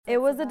It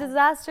was a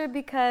disaster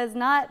because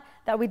not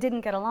that we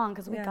didn't get along,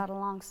 because we got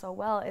along so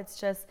well. It's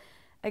just,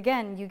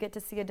 again, you get to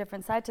see a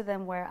different side to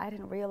them where I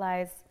didn't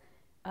realize.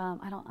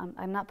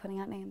 I'm not putting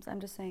out names. I'm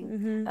just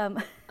saying.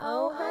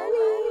 Oh,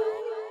 honey.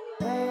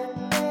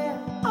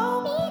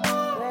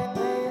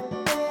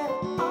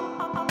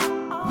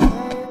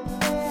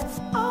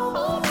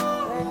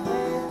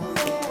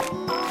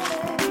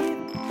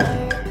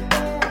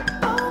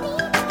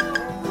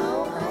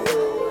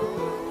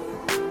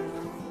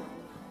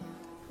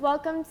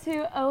 Welcome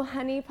to Oh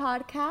Honey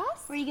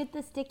Podcast, where you get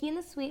the sticky and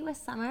the sweet with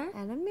Summer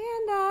and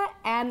Amanda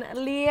and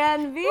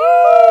Liane V,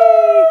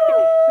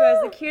 who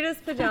has the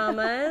cutest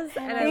pajamas,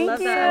 and I love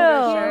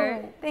that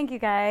undershirt. Thank you,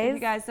 guys. If you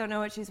guys don't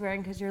know what she's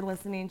wearing because you're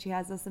listening, she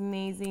has this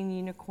amazing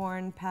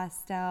unicorn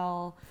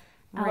pastel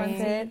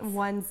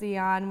onesie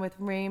on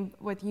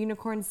with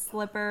unicorn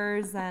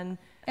slippers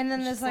and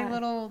then there's like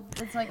little,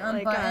 it's like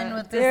unbuttoned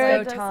with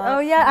this like top. Oh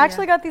yeah, I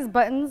actually got these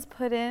buttons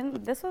put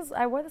in.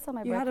 I wore this on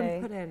my birthday. You had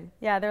them put in.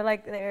 Yeah, they're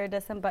like the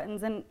iridescent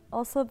buttons, and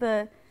also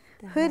the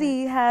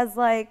hoodie has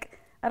like,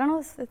 I don't know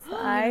if it's the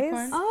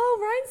eyes.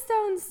 Oh,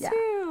 rhinestones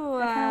too.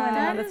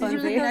 Did you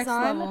put those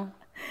on?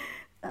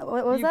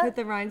 What was that? You put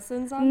the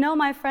rhinestones on? No,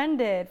 my friend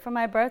did for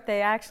my birthday.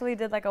 I actually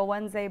did like a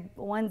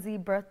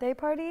onesie birthday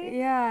party.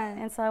 Yeah.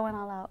 And so I went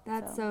all out.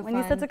 That's so fun. When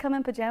you said to come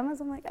in pajamas,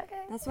 I'm like,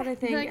 okay. That's what I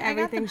think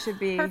everything should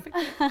be.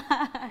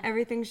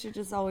 Everything should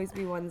just always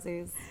be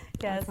onesies.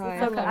 Yes.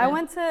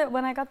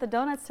 When I got the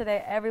donuts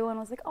today, everyone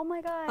was like, oh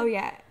my God. Oh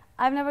yeah.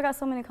 I've never got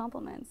so many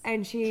compliments.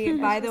 And she,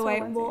 by the way,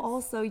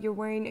 also you're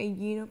wearing a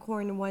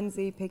unicorn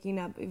onesie picking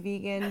up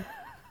vegan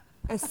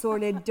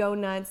assorted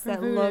donuts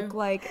that look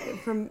like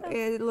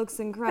it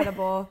looks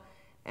incredible,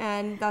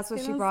 and that's what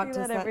she brought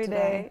to set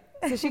today.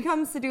 So she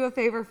comes to do a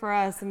favor for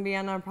us and be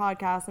on our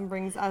podcast and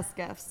brings us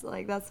gifts.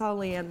 Like, that's how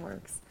Liane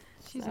works.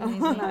 She's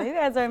amazing. No, you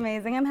guys are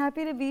amazing. I'm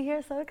happy to be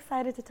here. So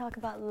excited to talk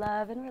about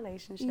love and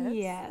relationships.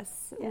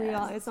 Yes.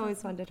 It's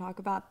always fun to talk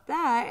about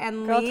that.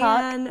 And Girl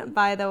Liane, talk.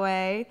 by the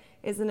way,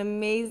 is an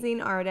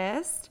amazing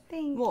artist.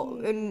 Thank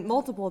you. In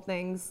multiple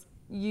things.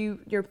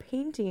 You're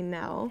painting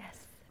now. Yes.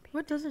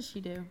 What doesn't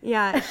she do?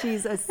 Yeah,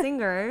 she's a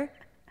singer,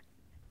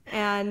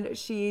 and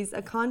she's a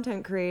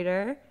content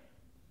creator,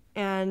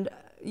 and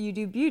you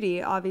do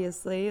beauty,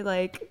 obviously.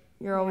 Like,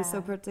 you're always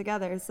so put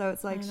together. So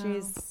it's like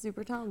she's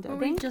super talented. Well,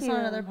 we just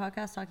on another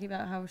podcast talking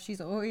about how she's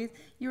always,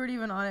 you weren't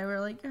even on it, we were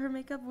like, her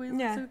makeup was,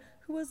 so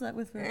who was that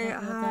with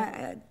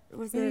her?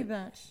 Was Maybe it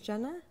Batch.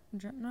 Jenna?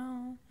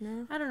 No.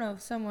 I don't know,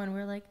 someone.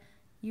 We're like,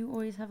 you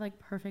always have like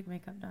perfect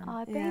makeup done.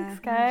 Oh, thanks,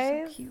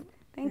 guys. So cute.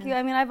 Thank you.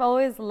 I mean, I've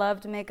always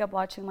loved makeup,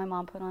 watching my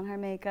mom put on her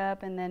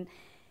makeup, and then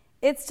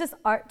it's just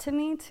art to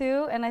me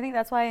too, and I think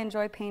that's why I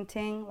enjoy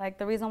painting. Like,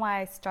 the reason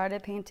why I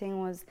started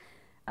painting was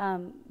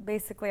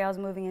basically I was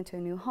moving into a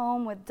new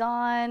home with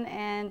Dawn,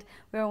 and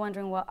we were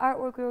wondering what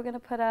artwork we were going to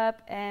put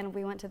up, and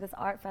we went to this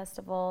art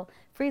festival,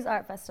 Freeze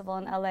Art Festival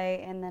in LA,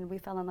 and then we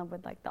fell in love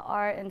with like the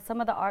art, and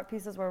some of the art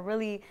pieces were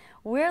really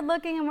weird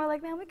looking, and we're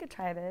like, man, we could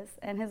try this.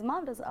 And his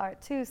mom does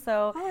art too,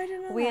 so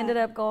we ended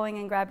up going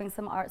and grabbing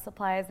some art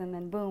supplies, and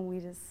then boom, we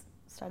just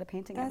started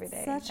painting every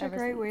day. That's such a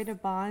great way to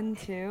bond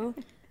too.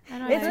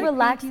 It's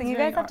relaxing. You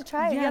guys have to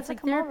try it. You have to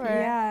come over.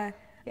 Yeah.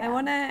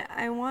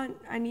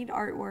 I need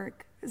artworok.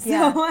 So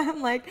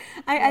I'm like,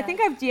 I think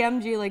I've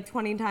DM'd you like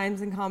 20 times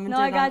and commented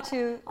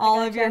on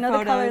all of your photos.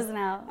 The colors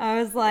now. I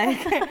was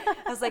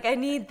like, I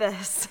need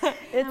this.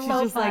 It's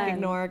so just fun. Like,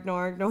 ignore.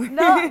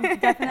 No,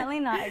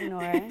 definitely not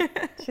ignore.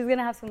 She's going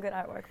to have some good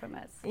artwork from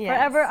us. Yes.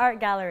 Forever Art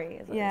Gallery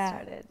is what we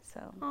started.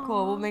 So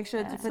cool. We'll make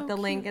sure to put the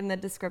link in the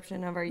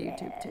description of our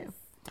YouTube too.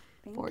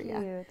 Thank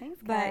you. Thanks,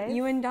 guys. But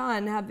you and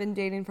Dawn have been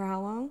dating for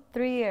how long?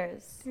 3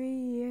 years. 3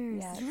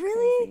 years. Yeah,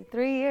 really? Crazy.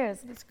 3 years.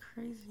 That's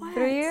crazy. What?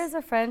 3 years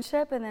of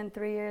friendship and then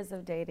 3 years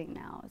of dating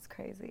now. It's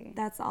crazy.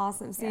 That's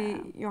awesome.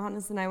 See,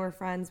 Johannes and I were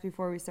friends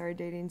before we started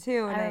dating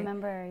too. And I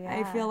remember,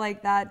 I feel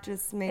like that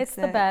just makes it's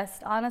the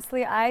best.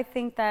 Honestly, I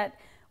think that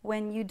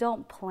when you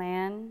don't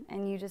plan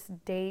and you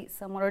just date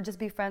someone or just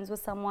be friends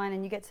with someone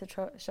and you get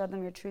to show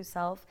them your true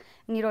self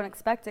and you don't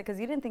expect it, because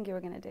you didn't think you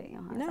were going to date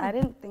Johannes. No. I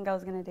didn't think I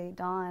was going to date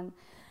Dawn.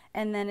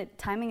 And then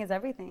timing is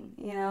everything,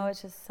 you know. It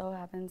just so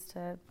happens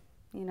to,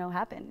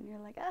 happen. You're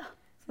like, oh,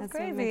 that's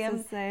crazy.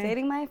 I'm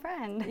dating my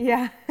friend.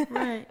 Yeah,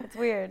 right. It's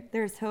weird.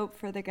 There's hope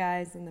for the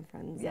guys in the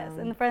friend zone. Yes,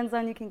 in the friend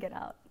zone you can get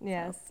out.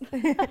 Yes,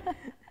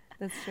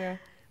 that's true.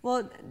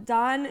 Well,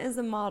 Dawn is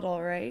a model,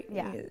 right?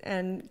 Yeah,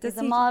 and he's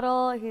a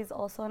model. He's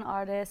also an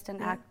artist,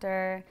 an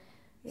actor.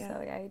 Yeah.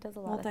 So he does a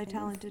lot of things.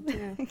 Multi-talented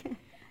too.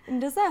 And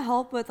does that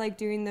help with like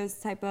doing those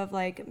type of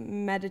like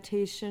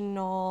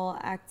meditational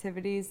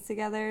activities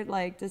together?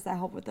 Like, does that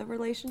help with the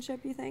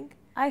relationship, you think?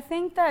 I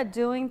think that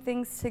doing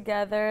things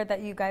together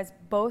that you guys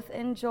both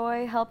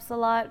enjoy helps a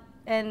lot.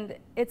 And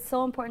it's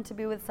so important to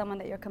be with someone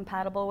that you're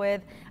compatible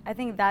with. I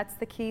think that's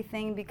the key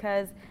thing,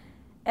 because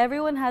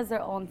everyone has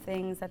their own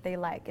things that they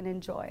like and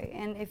enjoy.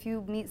 And if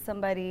you meet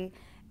somebody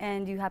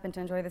and you happen to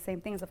enjoy the same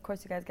things, of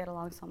course you guys get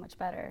along so much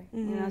better.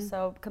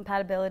 So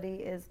compatibility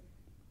is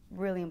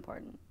really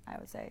important, I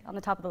would say, on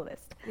the top of the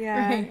list.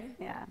 Yeah.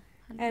 Yeah.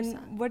 100%.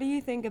 And what do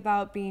you think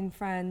about being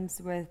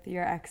friends with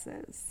your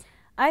exes?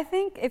 I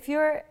think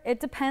it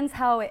depends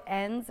how it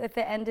ends. If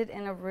it ended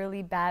in a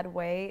really bad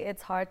way,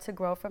 it's hard to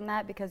grow from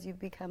that because you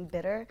become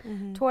bitter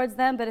towards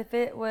them. But if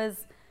it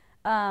was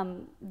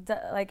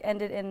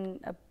ended in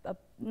a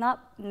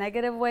not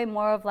negative way,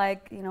 more of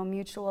like,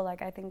 mutual,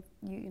 like I think,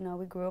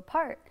 we grew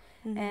apart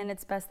and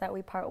it's best that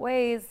we part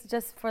ways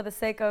just for the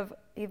sake of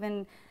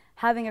even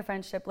having a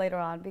friendship later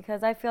on,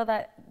 because I feel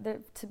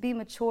that to be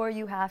mature,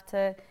 you have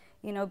to,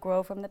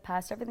 grow from the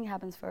past. Everything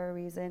happens for a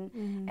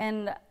reason.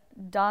 And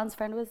Don's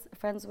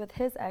friends with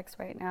his ex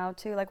right now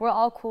too. Like, we're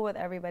all cool with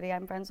everybody.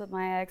 I'm friends with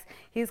my ex.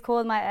 He's cool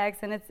with my ex,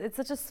 and it's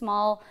such a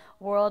small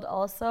world.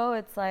 Also,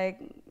 it's like,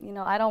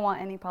 I don't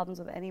want any problems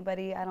with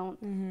anybody. I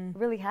don't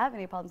really have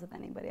any problems with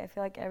anybody. I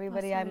feel like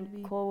everybody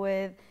I'm cool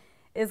with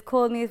is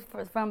cool with me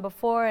from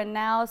before and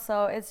now.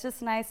 So it's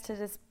just nice to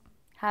just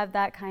have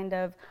that kind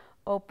of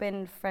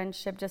open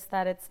friendship. Just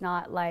that it's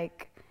not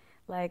like.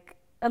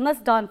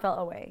 Unless Dawn felt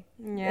away.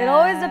 Yeah. It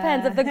always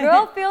depends. If the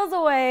girl feels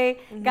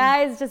away,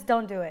 guys, just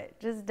don't do it.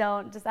 Just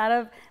don't. Just out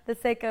of the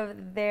sake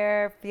of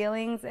their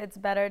feelings, it's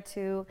better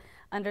to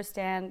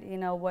understand,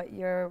 what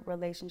your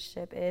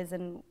relationship is.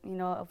 And,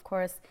 of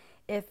course,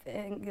 if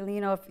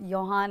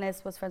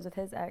Johannes was friends with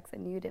his ex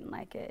and you didn't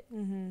like it,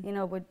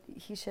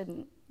 he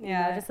shouldn't.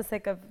 Just the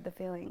sake of the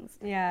feelings.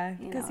 Yeah,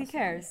 because he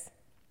cares.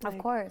 Of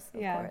course.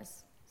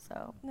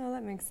 So. No,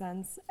 that makes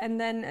sense. And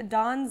then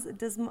does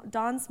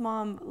Dawn's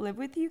mom live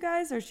with you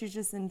guys, or she's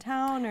just in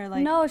town, or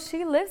like? No,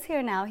 she lives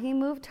here now. He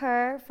moved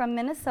her from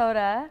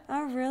Minnesota.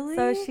 Oh, really?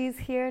 So she's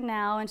here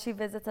now, and she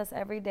visits us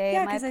every day.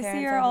 Yeah, because I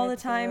see her all the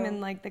time in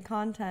like the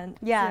content.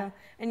 Yeah. So,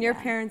 and your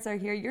parents are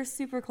here. You're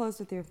super close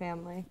with your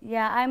family.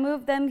 Yeah, I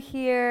moved them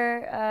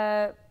here.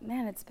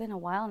 Man, it's been a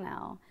while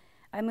now.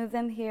 I moved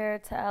them here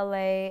to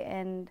LA,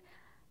 and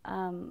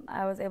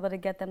I was able to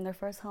get them their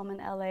first home in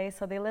LA,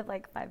 so they live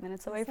like 5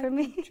 minutes away from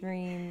me.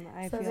 Dream.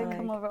 I so feel they like.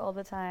 come over all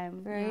the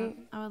time. Right?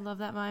 Yeah, I would love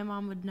that. My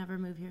mom would never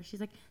move here. She's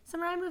like,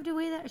 Summer, I moved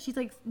away there. She's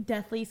like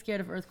deathly scared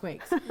of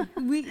earthquakes.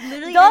 We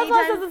literally. Dawn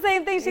does the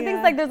same thing. She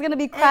thinks like there's gonna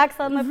be cracks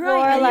on the floor.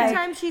 Right. Like,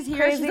 anytime she's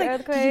here, she's like,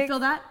 earthquakes. Did you feel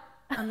that?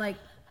 I'm like,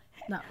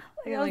 no.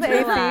 Like,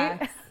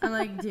 relax. I'm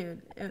like,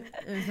 dude, it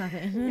was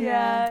nothing.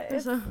 Yeah.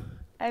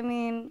 I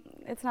mean,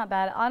 it's not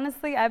bad.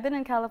 Honestly, I've been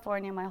in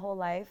California my whole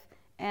life,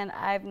 and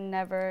I've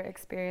never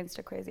experienced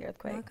a crazy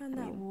earthquake. Knock on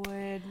that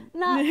wood.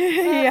 Not.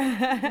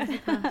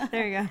 Yeah.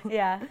 There you go.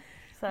 Yeah.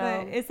 So.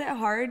 But is it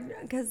hard?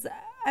 Because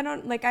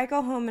I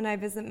go home and I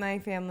visit my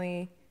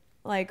family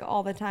like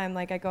all the time.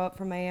 Like I go up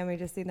from Miami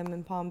to see them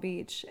in Palm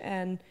Beach,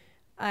 and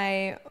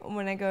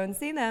when I go and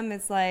see them,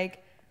 it's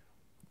like,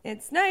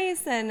 it's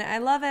nice and I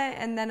love it,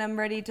 and then I'm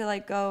ready to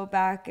like go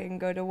back and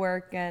go to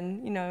work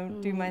and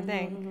do my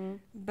thing.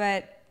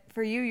 But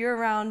for you, you're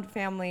around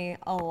family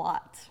a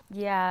lot.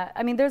 Yeah,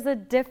 I mean, there's a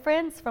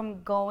difference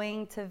from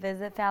going to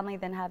visit family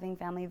than having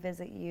family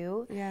visit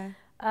you. Yeah.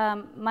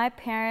 My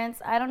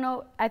parents, I don't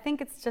know, I think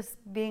it's just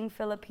being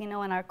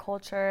Filipino and our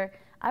culture.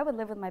 I would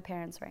live with my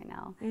parents right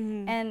now.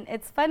 And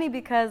it's funny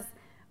because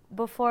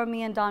before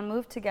me and Dawn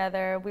moved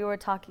together, we were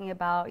talking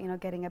about,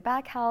 getting a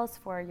back house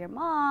for your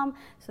mom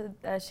so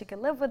she could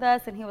live with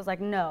us. And he was like,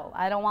 no,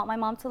 I don't want my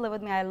mom to live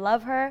with me. I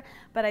love her,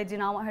 but I do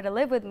not want her to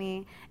live with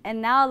me.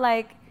 And now,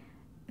 like,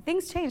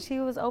 things changed. He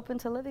was open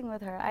to living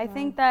with her. I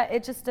think that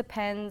it just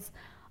depends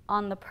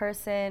on the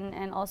person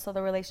and also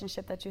the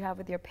relationship that you have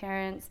with your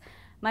parents.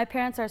 My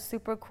parents are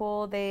super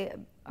cool. They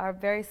are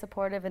very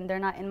supportive, and they're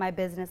not in my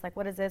business. Like,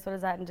 what is this? What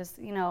is that? And just,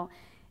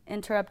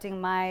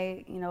 interrupting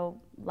my,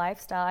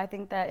 lifestyle. I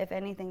think that if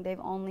anything, they've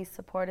only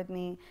supported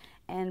me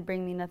and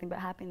bring me nothing but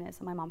happiness.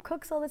 And my mom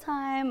cooks all the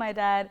time. My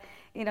dad,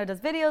 does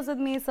videos with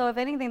me. So if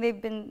anything,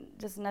 they've been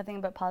just nothing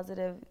but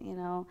positive,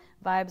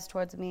 vibes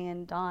towards me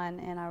and Dawn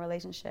and our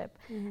relationship.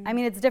 I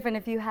mean, it's different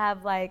if you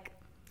have like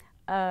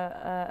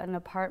an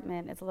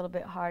apartment. It's a little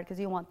bit hard because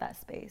you want that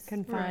space.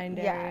 Confined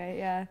area,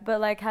 yeah.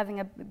 But like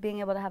being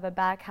able to have a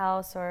back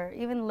house or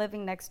even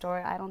living next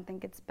door, I don't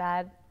think it's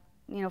bad.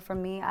 For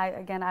me,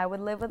 I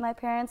would live with my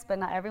parents, but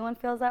not everyone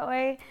feels that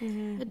way.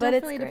 It but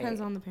definitely depends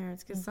on the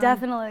parents.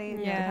 Definitely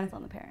depends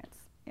on the parents.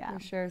 Yeah. For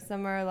sure.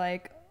 Some are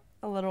like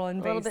a little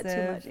invasive. A little bit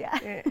too much,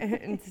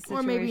 yeah.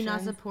 Or maybe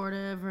not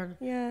supportive, or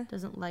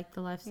doesn't like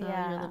the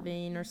lifestyle you're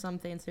living or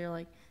something. So you're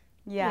like,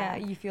 yeah,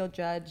 you feel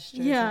judged.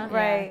 Yeah.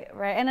 Right.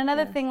 And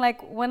another thing,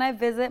 like when I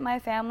visit my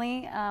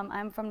family,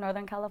 I'm from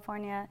Northern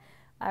California.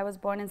 I was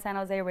born in San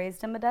Jose,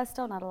 raised in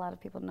Modesto. Not a lot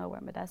of people know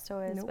where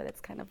Modesto is, but it's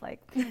kind of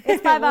like,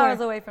 it's 5 hours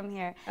away from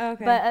here.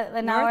 Okay. But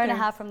an hour and a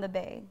half from the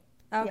Bay.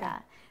 Okay. Yeah.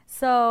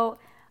 So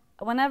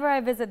whenever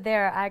I visit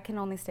there, I can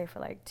only stay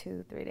for like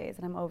 2-3 days,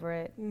 and I'm over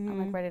it. I'm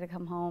like ready to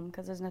come home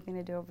because there's nothing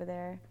to do over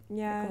there.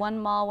 Yeah. Like one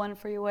mall, one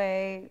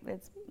freeway,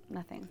 it's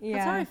nothing. Yeah.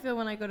 That's how I feel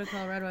when I go to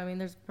Colorado. I mean,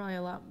 there's probably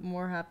a lot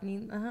more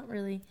happening. Not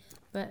really.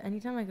 But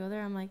anytime I go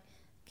there, I'm like,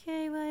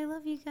 okay, well, I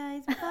love you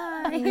guys.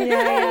 Bye. You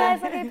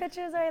guys look at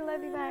pictures. I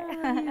love you.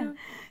 Bye.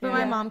 But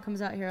my mom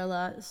comes out here a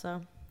lot,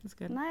 so That's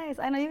good. Nice.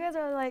 I know you guys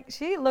are like,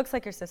 she looks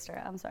like your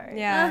sister. I'm sorry.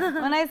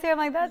 Yeah. When I see her, I'm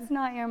like, that's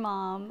not your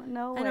mom.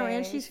 No way. I know,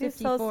 and she's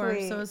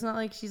 54, so it's not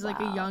like she's like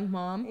a young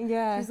mom.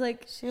 Yeah. She's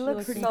like, she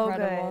looks pretty so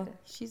incredible. good.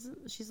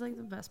 She's like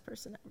the best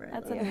person ever.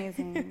 That's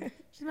amazing.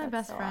 She's my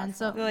best friend.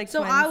 awesome. They're like So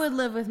twins. I would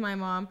live with my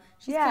mom.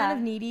 She's kind of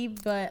needy,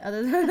 but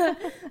other than that,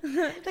 Do you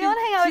want to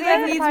hang out with she you like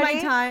at needs the my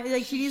party? time.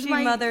 Like she needs She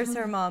my mothers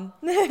her mom.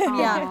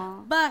 Yeah,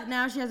 but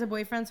now she has a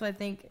boyfriend, so I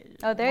think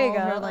Oh, there you all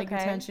go. her like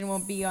Okay. attention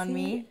won't be on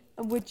me.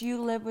 Would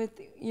you live with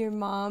your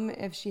mom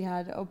if she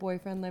had a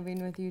boyfriend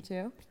living with you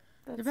too?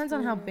 Depends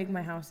on how big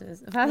my house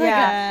is. If I have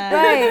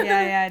Right.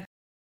 Yeah.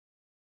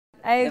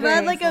 I If agree. I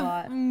had like a a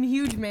lot.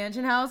 huge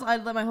mansion house,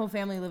 I'd let my whole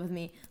family live with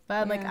me. But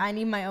I'm like, I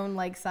need my own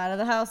like side of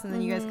the house, and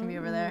then you guys can be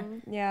over there.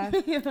 Yeah.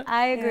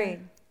 I agree.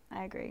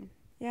 I agree.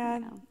 Yeah.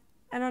 You know.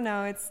 I don't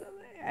know.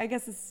 I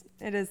guess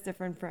it is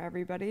different for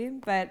everybody.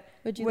 But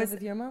Would you live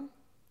with your mom?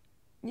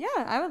 Yeah,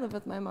 I would live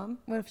with my mom.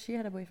 What if she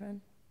had a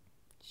boyfriend?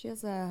 She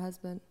has a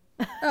husband.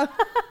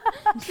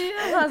 She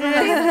has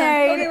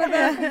married.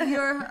 Okay, with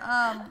your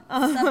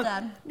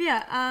stepdad.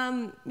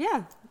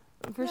 Yeah,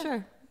 for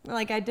sure.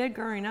 Like I did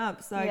growing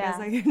up, so I guess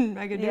Yeah.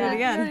 I could do it Yeah.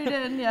 again. You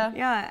did, yeah.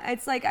 Yeah,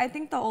 it's like I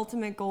think the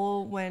ultimate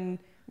goal when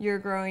you're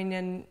growing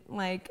in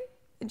like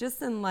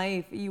just in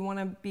life, you want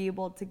to be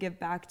able to give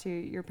back to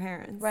your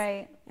parents.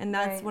 Right. And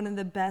that's right. one of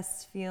the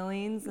best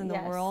feelings in the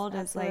Yes, world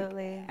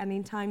absolutely. is like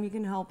anytime you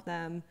can help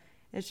them.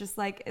 It's just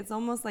like it's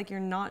almost like you're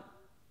not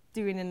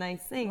doing a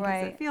nice thing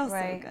because it feels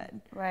so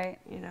good. Right.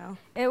 You know.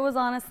 It was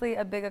honestly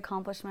a big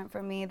accomplishment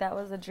for me. That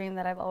was a dream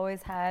that I've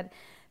always had.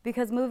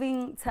 Because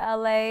moving to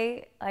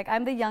LA, like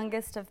I'm the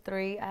youngest of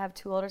 3. I have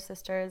 2 older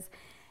sisters.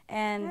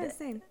 And Yeah,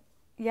 same.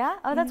 yeah?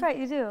 Oh, that's right,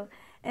 you do.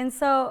 And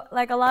so,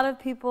 like, a lot of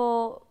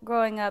people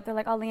growing up, they're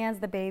like, oh, Liane's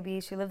the baby.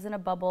 She lives in a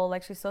bubble.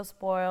 Like, she's so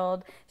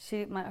spoiled.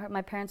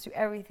 My parents do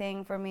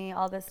everything for me,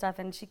 all this stuff,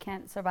 and she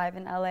can't survive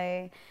in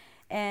LA.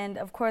 And,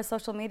 of course,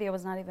 social media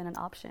was not even an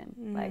option.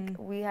 Like,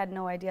 we had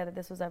no idea that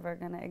this was ever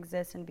going to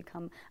exist and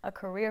become a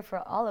career for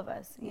all of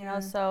us, you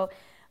know? So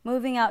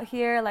moving out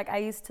here, like, I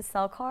used to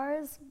sell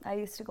cars. I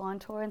used to go on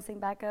tour and sing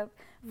backup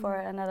for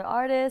another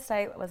artist.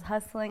 I was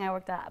hustling. I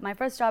worked at, my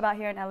first job out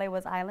here in LA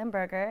was Island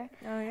Burger.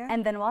 Oh, yeah?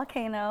 And then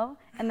Volcano,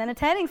 and then a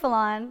tanning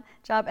salon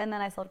job, and then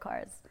I sold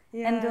cars.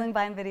 And doing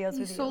Vine videos with you.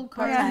 You sold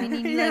cars, part-time.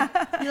 meaning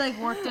you like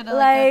worked at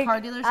a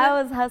car dealership?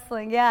 I was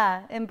hustling,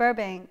 in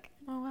Burbank.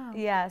 Oh, wow.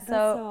 Yeah, That's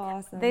so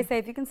awesome. they say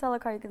if you can sell a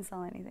car, you can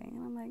sell anything.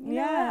 And I'm like, you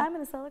know what? Yeah. I'm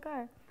going to sell a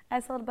car. I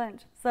sold a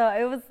bunch. So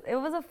it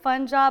was a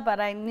fun job, but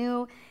I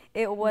knew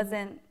it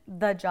wasn't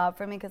the job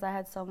for me because I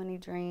had so many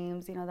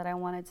dreams, you know, that I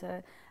wanted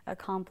to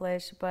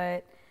accomplish.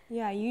 But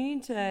yeah, you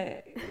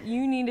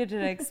needed to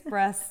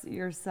express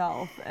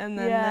yourself, and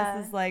then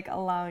this is like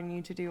allowing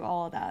you to do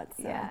all of that.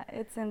 So. yeah,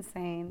 it's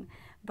insane.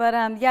 But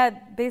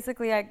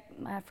basically I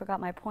forgot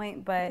my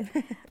point, but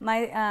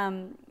my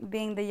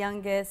being the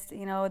youngest,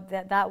 you know,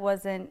 that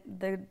wasn't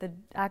the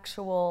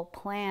actual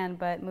plan,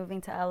 but moving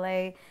to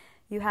LA,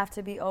 you have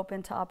to be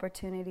open to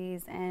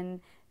opportunities, and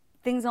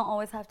things don't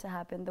always have to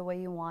happen the way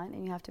you want,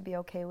 and you have to be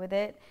okay with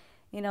it,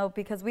 you know,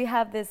 because we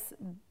have this,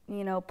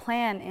 you know,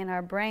 plan in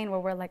our brain where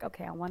we're like,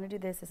 okay, I want to do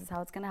this. This is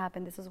how it's going to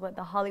happen. This is what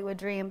the Hollywood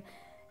dream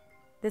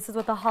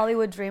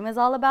is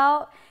all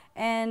about.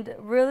 And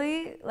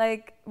really,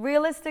 like,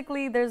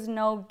 realistically, there's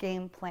no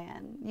game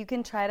plan. You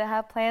can try to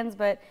have plans,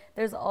 but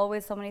there's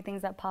always so many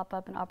things that pop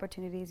up and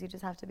opportunities you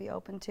just have to be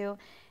open to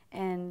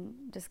and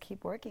just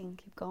keep working,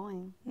 keep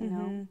going, you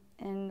know,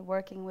 and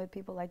working with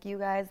people like you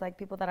guys, like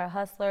people that are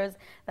hustlers,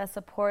 that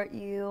support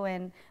you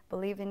and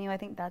believe in you. I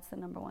think that's the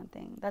number one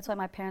thing. That's why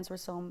my parents were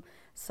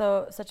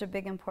such a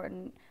big,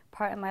 important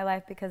part in my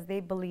life, because they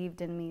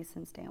believed in me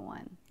since day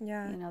one.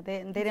 Yeah. You know,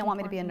 they didn't want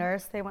me to be a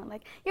nurse. They weren't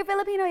like, you're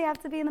Filipino, you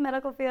have to be in the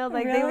medical field.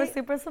 Like, they were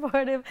super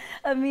supportive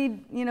of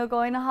me, you know,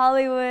 going to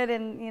Hollywood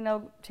and, you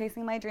know,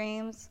 chasing my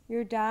dreams.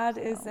 Your dad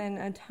is in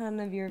a ton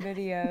of your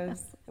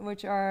videos,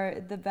 which are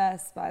the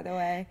best, by the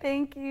way.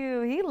 Thank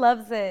you. He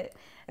loves it.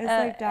 It's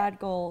like dad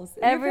goals.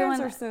 Everyone, Your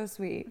parents are so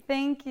sweet.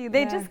 Thank you.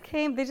 They just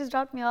came. They just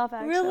dropped me off,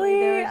 actually. Really?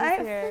 They were just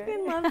I here.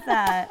 freaking love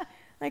that.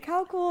 Like,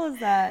 how cool is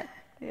that?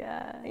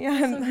 Yeah.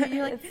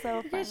 Yeah. It's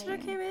so You guys should have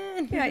funny. came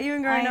in. Yeah,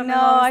 even growing I up, know,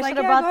 my mom was I like, should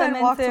have yeah, brought go them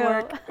ahead, walk in to too.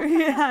 work.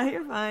 Yeah,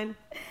 you're fine.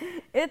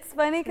 It's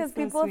funny because so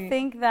people sweet.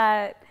 think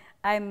that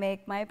I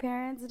make my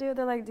parents do it.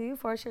 They're like, do you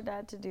force your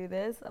dad to do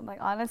this? I'm like,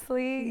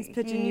 honestly, He's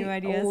pitching he you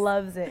ideas.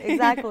 loves it.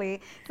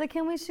 Exactly. It's like,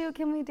 can we shoot?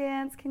 Can we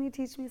dance? Can you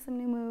teach me some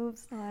new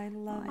moves? Oh, I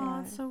love Oh,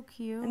 it. it's so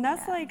cute. And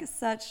that's like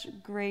such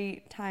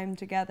great time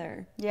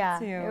together. Yeah,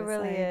 too. it It's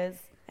really like- is.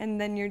 And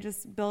then you're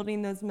just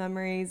building those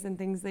memories and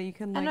things that you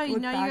can I like know,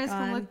 look now back you guys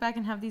on. can look back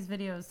and have these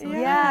videos. So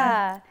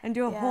Yeah. And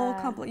do a whole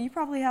Yeah. couple. You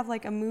probably have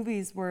like a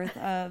movie's worth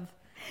of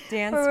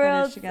dance For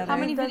real, footage together. How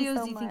many We've done videos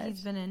so do you think much.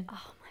 he's been in?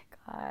 Oh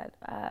my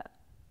God.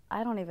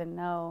 I don't even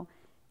know.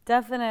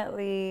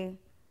 Definitely,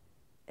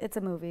 it's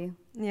a movie.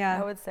 Yeah.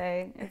 I would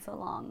say it's a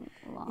long.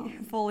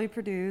 Fully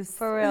produced.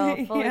 For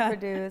real, fully Yeah.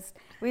 produced.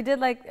 We did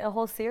like a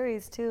whole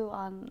series too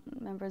on,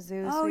 remember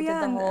Zeus? Oh we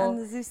yeah, did the on whole,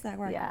 the Zeus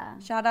Network. Yeah.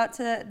 Shout out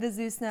to the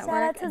Shout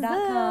out to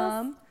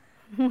ZeusNetwork.com.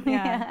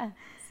 Yeah.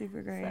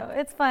 Super great. So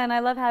it's fun. I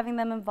love having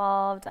them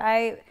involved.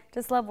 I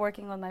just love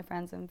working with my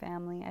friends and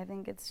family. I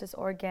think it's just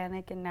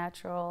organic and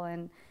natural,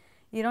 and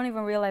you don't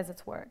even realize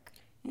it's work.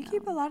 You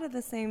keep a lot of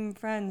the same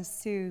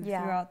friends too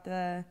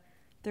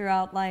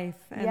throughout life,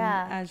 and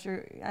as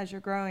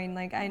you're growing.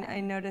 Like I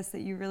noticed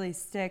that you really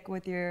stick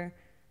with your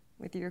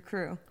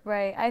crew.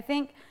 Right. I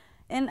think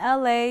in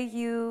LA,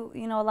 you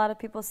know, a lot of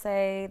people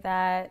say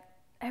that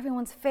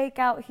everyone's fake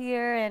out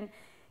here, and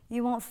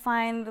you won't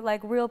find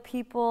like real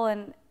people.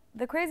 And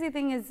the crazy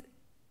thing is,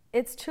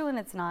 it's true and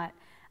it's not.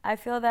 I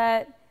feel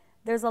that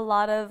there's a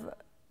lot of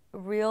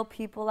real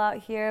people out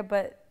here,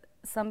 but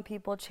some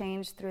people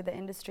change through the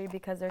industry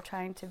because they're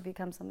trying to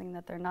become something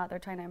that they're not. They're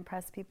trying to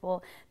impress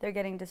people. They're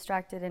getting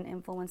distracted and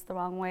influenced the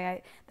wrong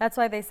way. That's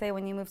why they say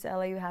when you move to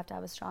LA, you have to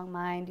have a strong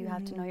mind. You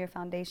have to know your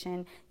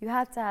foundation. You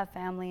have to have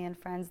family and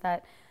friends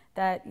that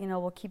you know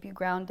will keep you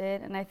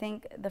grounded. And I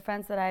think the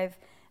friends that I've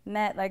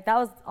met, like that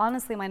was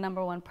honestly my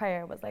number one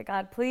prayer, was like,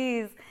 God,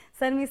 please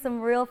send me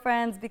some real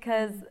friends,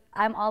 because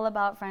I'm all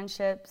about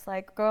friendships.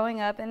 Like growing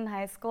up in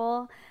high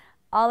school,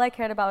 all I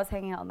cared about was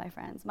hanging out with my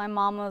friends. My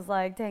mom was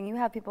like, dang, you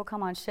have people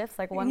come on shifts,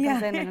 like one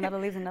comes in and another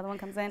leaves, another one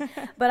comes in.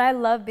 But I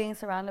love being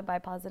surrounded by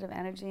positive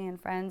energy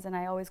and friends, and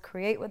I always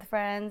create with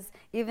friends.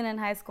 Even in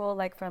high school,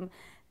 like from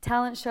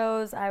talent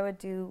shows, I would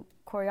do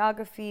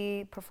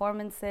choreography,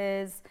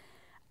 performances.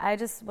 I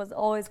just was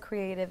always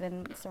creative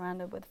and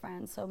surrounded with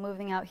friends. So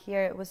moving out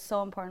here, it was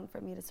so important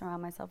for me to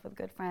surround myself with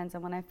good friends.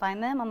 And when I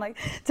find them, I'm like,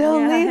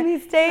 don't leave me,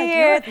 stay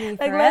here.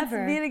 Like, let's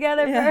be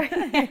together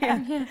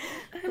forever.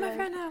 You're my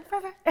friend now,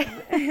 forever.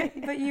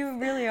 But you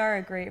really are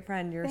a great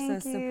friend. You're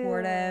Thank so you.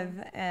 supportive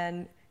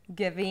and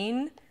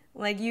giving.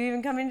 Like you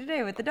even come in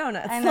today with the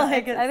donuts. I know.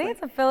 Like, I think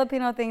it's a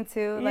Filipino thing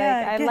too.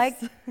 Like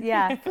food.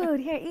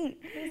 Here, eat.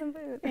 Here's some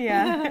food.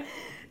 Yeah.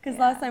 Because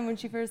last time when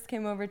she first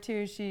came over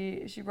too,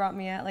 she brought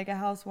me like a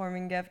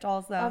housewarming gift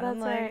also. Oh, that's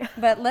like, right.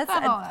 But let's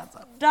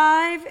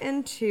dive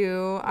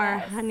into our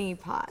honey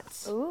pot.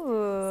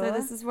 Ooh. So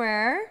this is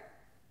where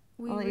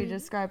I'll let you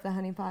describe the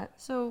honey pot.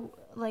 So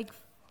like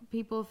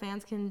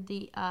fans can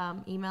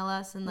email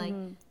us and like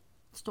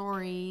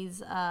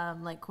stories,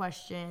 like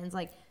questions,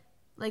 like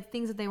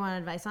things that they want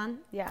advice on,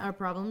 or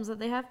problems that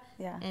they have,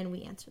 and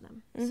we answer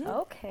them.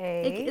 So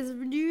okay. it's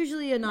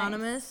usually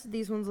anonymous. Nice.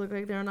 These ones look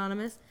like they're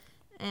anonymous.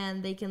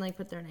 And they can like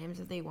put their names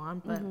if they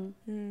want, but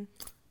we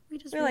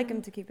like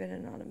them to keep it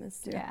anonymous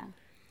too. Yeah.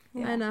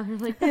 I know.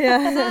 Like,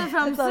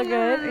 it's all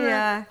good.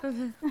 Yeah.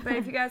 But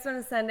if you guys want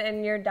to send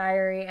in your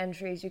diary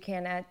entries, you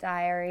can at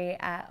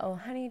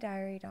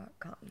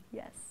diary@ohhoneydiary.com.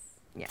 Yes.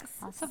 Yes.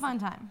 It's a fun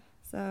time.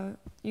 So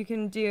you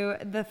can do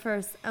the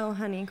first Oh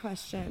Honey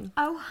question.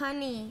 Oh,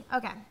 honey.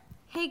 Okay.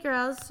 Hey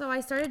girls, so I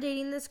started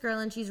dating this girl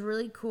and she's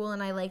really cool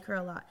and I like her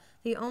a lot.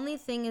 The only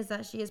thing is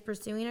that she is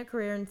pursuing a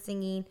career in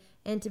singing,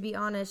 and to be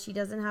honest, she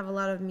doesn't have a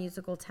lot of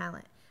musical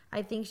talent.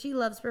 I think she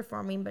loves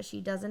performing, but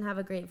she doesn't have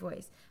a great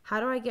voice. How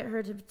do I get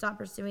her to stop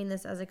pursuing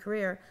this as a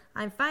career?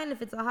 I'm fine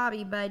if it's a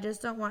hobby, but I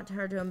just don't want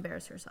her to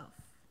embarrass herself.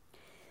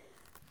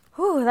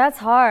 Whew, that's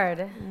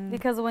hard.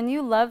 Because when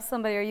you love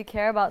somebody or you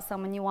care about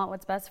someone, you want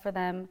what's best for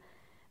them.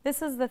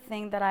 This is the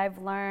thing that I've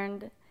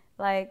learned.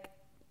 Like,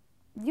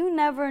 you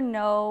never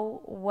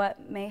know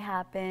what may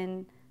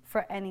happen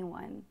for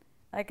anyone.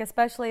 Like,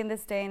 especially in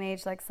this day and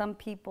age, like some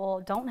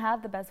people don't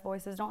have the best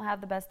voices, don't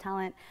have the best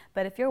talent,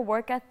 but if your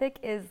work ethic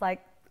is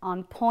like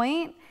on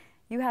point,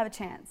 you have a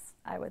chance,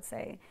 I would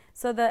say.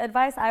 So the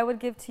advice I would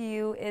give to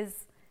you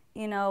is,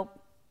 you know,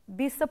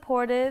 be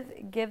supportive,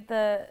 give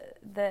the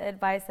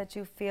advice that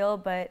you feel,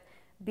 but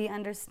be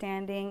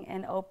understanding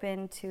and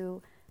open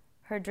to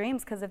her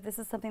dreams, because if this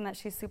is something that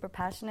she's super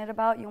passionate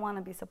about, you want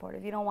to be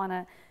supportive. You don't want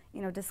to,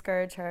 you know,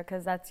 discourage her,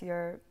 because that's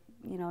your,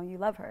 you know, you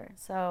love her.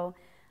 So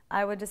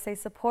I would just say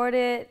support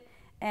it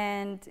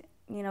and,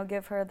 you know,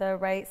 give her the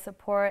right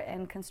support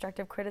and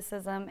constructive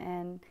criticism,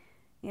 and,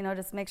 you know,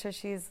 just make sure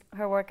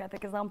her work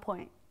ethic is on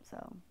point.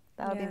 So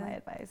that would be my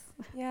advice.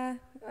 Yeah,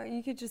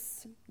 you could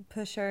just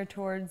push her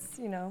towards,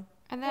 you know,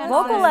 and then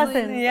vocal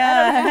lessons.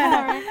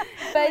 Yeah.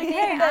 But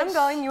hey, I'm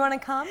going. You want to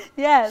come?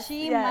 Yes.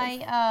 She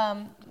might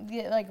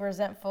get like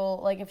resentful.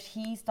 Like if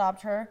he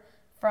stopped her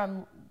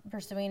from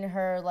pursuing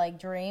her like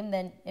dream,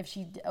 then if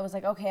she was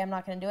like, okay, I'm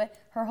not going to do it,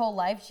 her whole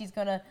life she's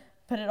going to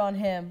put it on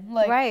him.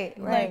 Like, right.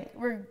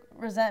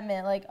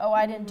 Resentment, like, oh,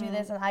 I didn't do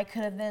this and I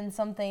could have done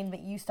something,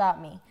 but you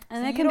stopped me.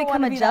 And it can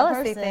become a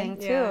jealousy thing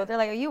too. Yeah. They're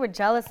like, oh, you were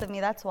jealous of me,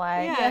 that's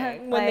why. Yeah,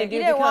 when they do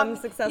become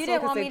successful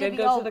because they did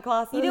go to the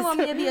classes. You didn't want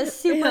me to be a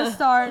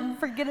superstar and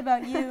forget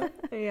about you.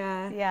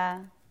 Yeah,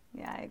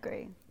 I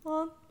agree.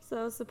 Well,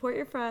 so support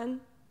your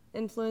friend,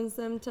 influence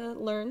them to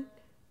learn,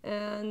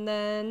 and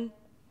then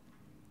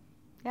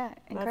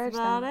encourage that's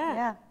about them.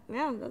 It.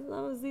 Yeah, that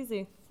was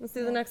easy. Let's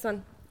do the next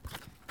one.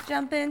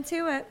 Jump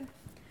into it.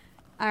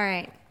 All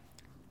right.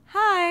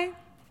 Hi.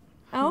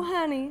 Oh,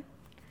 honey.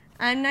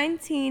 I'm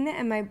 19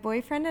 and my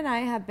boyfriend and I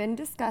have been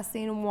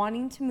discussing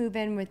wanting to move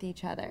in with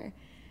each other.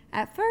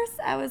 At first,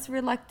 I was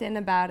reluctant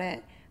about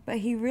it, but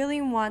he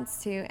really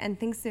wants to and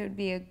thinks it would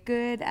be a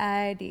good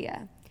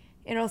idea.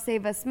 It'll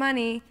save us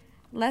money,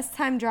 less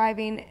time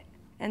driving,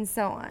 and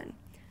so on.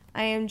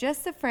 I am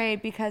just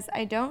afraid because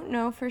I don't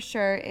know for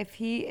sure if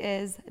he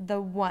is the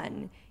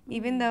one,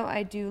 even though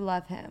I do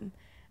love him.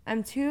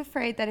 I'm too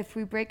afraid that if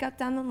we break up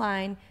down the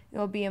line, it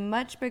will be a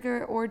much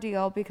bigger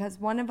ordeal because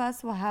one of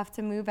us will have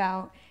to move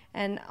out,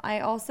 and I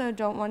also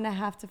don't want to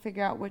have to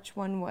figure out which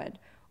one would.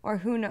 Or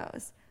who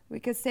knows? We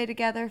could stay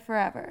together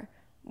forever.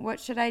 What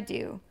should I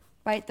do?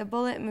 Bite the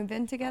bullet and move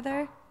in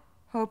together?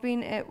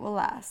 Hoping it will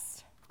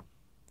last.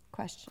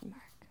 Question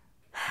mark.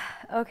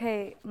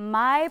 Okay,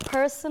 my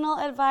personal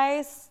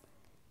advice,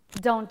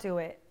 don't do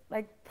it.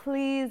 Like,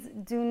 please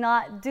do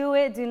not do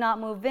it. Do not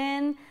move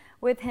in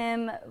with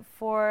him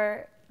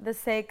for the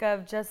sake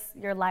of just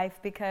your life,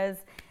 because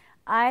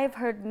I've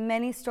heard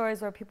many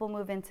stories where people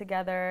move in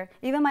together.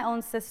 Even my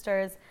own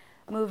sisters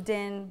moved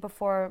in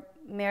before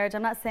marriage.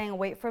 I'm not saying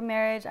wait for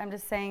marriage. I'm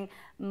just saying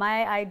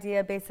my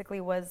idea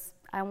basically was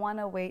I want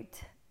to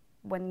wait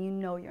when you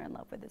know you're in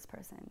love with this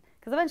person,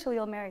 because eventually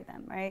you'll marry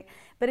them, right?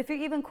 But if you're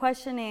even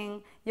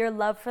questioning your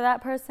love for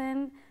that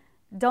person,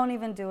 don't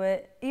even do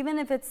it. Even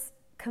if it's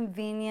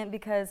convenient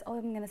because, oh,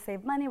 I'm going to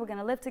save money, we're going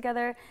to live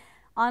together.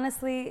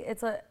 Honestly,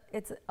 it's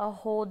a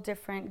whole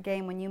different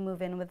game when you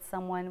move in with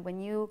someone. When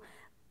you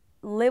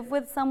live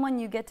with someone,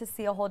 you get to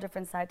see a whole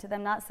different side to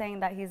them. Not saying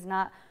that he's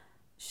not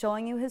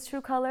showing you his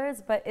true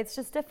colors, but it's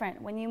just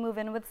different. When you move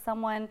in with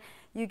someone,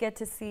 you get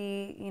to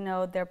see, you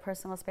know, their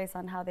personal space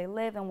on how they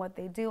live and what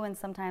they do, and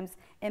sometimes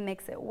it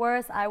makes it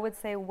worse. I would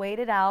say wait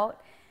it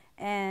out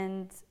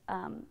and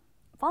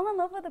fall in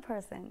love with the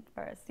person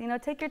first. You know,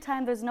 take your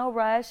time. There's no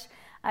rush.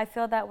 I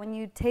feel that when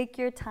you take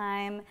your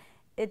time,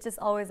 it just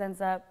always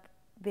ends up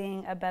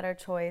being a better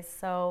choice.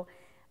 So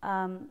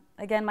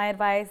again, my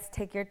advice,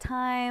 take your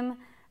time.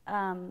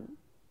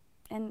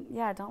 And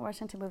yeah, don't rush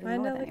into moving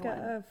in with anyone,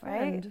 a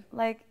friend. right?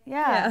 Like,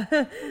 yeah.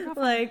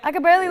 Like, I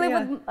could barely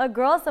live with a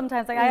girl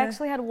sometimes. Like, I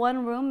actually had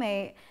one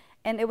roommate,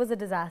 and it was a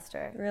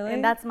disaster. Really?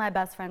 And that's my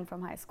best friend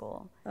from high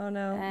school. Oh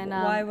no. And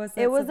why was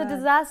that it was so a bad?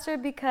 disaster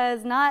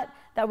because not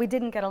that we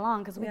didn't get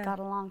along, because we got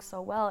along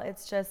so well.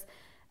 It's just,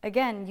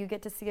 again, you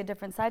get to see a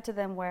different side to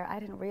them where I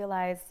didn't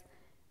realize.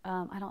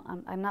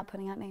 I'm not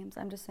putting out names.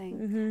 I'm just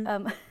saying.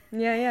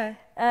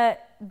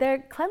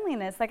 Their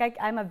cleanliness. Like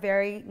I'm a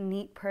very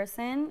neat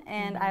person,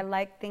 and I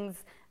like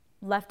things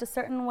left a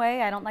certain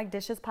way. I don't like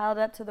dishes piled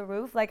up to the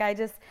roof. Like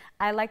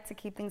I like to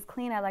keep things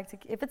clean. I like to,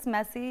 if it's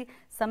messy,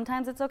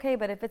 sometimes it's okay.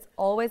 But if it's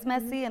always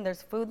messy and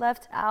there's food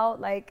left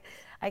out, like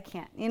I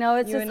can't. You know,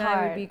 it's just hard. You and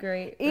I would be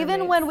great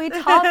Even roommates. When we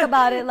talk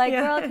about it, like,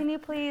 girl, can you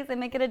please, and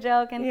make it a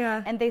joke,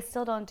 and they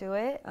still don't do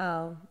it.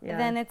 Oh, yeah.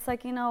 Then it's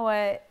like, you know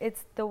what?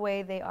 It's the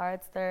way they are.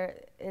 It's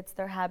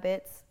their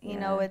habits. You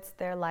know, it's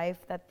their life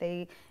that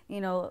they,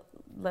 you know,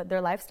 their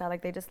lifestyle.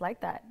 Like they just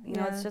like that. You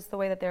know, it's just the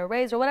way that they're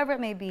raised or whatever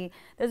it may be.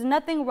 There's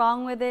nothing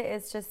wrong with it.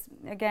 It's just,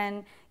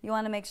 again, you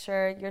want to make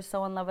sure you're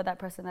so in love with that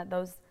person that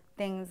those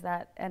things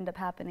that end up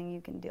happening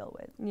you can deal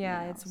with.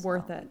 Yeah, you know? it's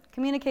worth it.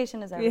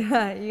 Communication is everything.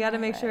 Yeah, you got to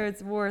make sure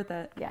it's worth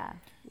it. Yeah.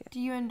 Do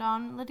you and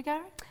Dawn live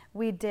together?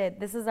 We did.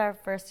 This is our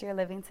first year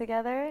living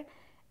together.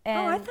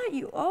 And I thought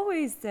you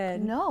always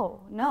did.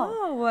 No.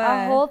 Oh,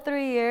 our whole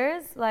 3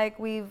 years, like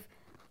we've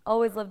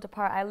always lived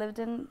apart. I lived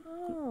in,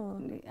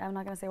 I'm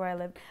not going to say where I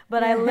lived,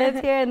 but I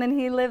lived here and then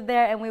he lived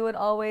there, and we would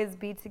always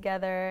be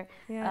together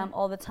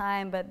all the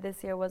time. But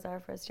this year was our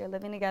first year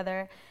living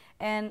together.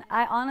 And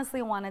I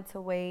honestly wanted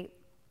to wait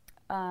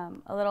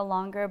a little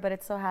longer, but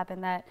it so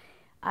happened that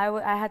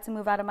I had to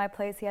move out of my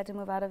place. He had to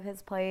move out of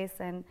his place,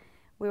 and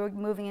we were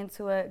moving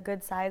into a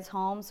good sized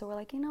home. So we're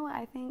like, you know what,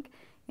 I think,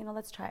 you know,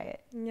 let's try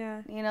it.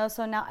 Yeah. You know,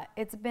 so now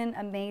it's been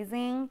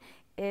amazing.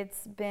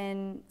 It's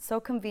been so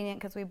convenient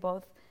because we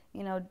both,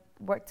 you know,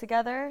 work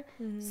together.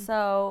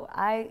 So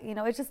you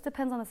know, it just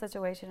depends on the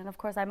situation. And of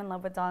course I'm in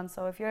love with Don.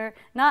 So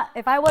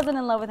if I wasn't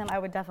in love with him, I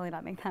would definitely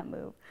not make that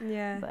move.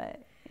 Yeah.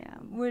 But yeah.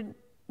 Would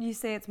you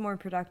say it's more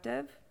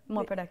productive?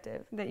 More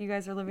productive. That you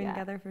guys are living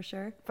together for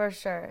sure? For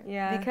sure.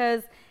 Yeah.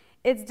 Because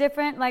it's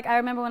different. Like I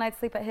remember when I'd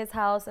sleep at his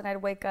house and I'd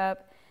wake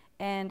up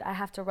and I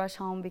have to rush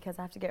home because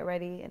I have to get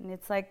ready. And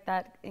it's like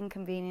that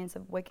inconvenience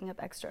of waking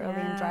up extra early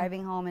and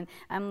driving home. And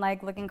I'm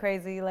like looking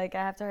crazy, like I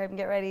have to hurry up and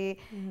get ready.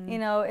 You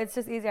know, it's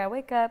just easier. I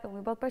wake up and we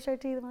both brush our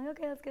teeth. I'm like,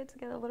 okay, let's get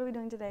together. What are we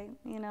doing today?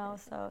 You know,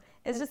 so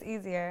it's just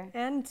easier.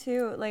 And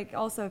too, like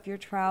also if you're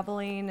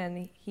traveling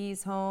and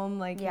he's home,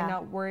 like you're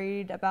not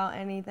worried about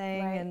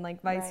anything, and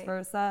like vice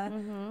versa.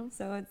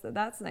 So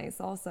that's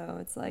nice also.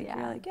 It's like, you're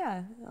like,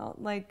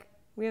 like,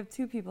 we have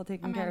two people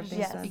taking care of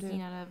things.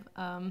 Speaking out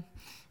of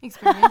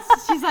experience,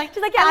 she's like,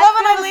 yeah, I love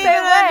when I leave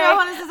and no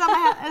one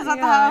is at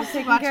the house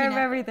taking care of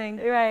everything.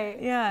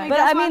 Right. Yeah. But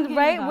I mean,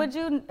 right? Would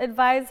you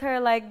advise her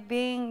like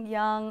being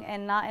young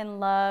and not in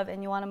love,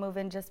 and you want to move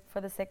in just for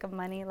the sake of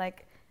money?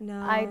 Like,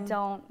 no, I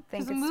don't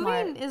think it's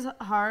smart. Moving is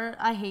hard.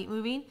 I hate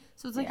moving,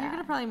 so it's like you're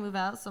gonna probably move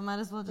out, so might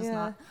as well just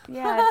not.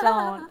 Yeah,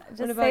 don't.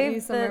 Just what about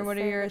you, Summer? What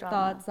are your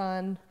thoughts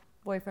on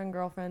boyfriend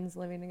girlfriends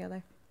living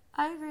together?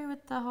 I agree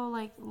with the whole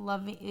like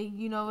loving,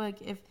 you know, like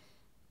if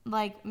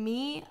like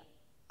me,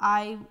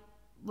 I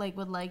like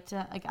would like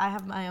to, like I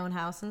have my own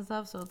house and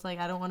stuff, so it's like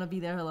I don't want to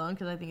be there alone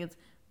because I think it's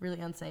really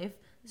unsafe.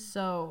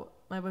 So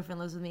my boyfriend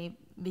lives with me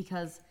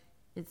because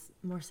it's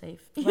more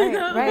safe. Right,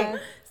 right.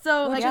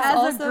 So Which like is as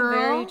also a girl,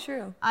 very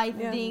true. I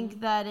think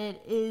that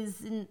it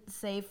isn't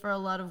safe for a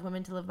lot of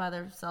women to live by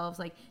themselves.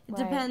 Like it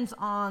depends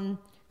on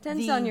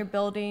your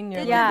building,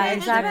 your it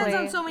exactly. depends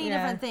on so many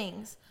different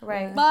things.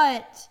 Right.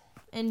 But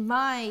in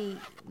my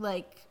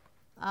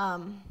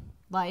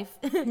life,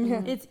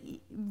 it's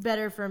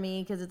better for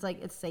me because it's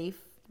like it's safe.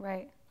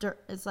 Right.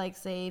 It's like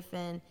safe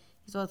and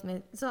he's with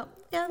me. So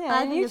yeah, Yeah,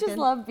 I and think you it's just good.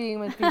 love being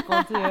with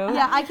people too.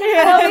 Yeah, I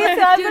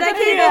can't. Dude, I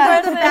can't even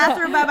go to the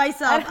bathroom by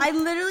myself. I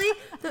literally,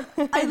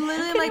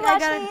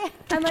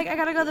 I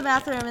gotta go to the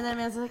bathroom, and then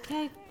man's like,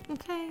 okay.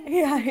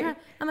 Yeah.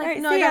 I'm like,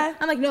 Alright, no, see ya.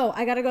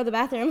 I gotta go to the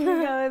bathroom.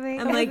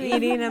 I'm like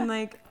eating. I'm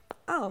like,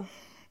 oh,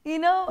 You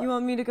know, you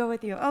want me to go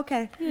with you?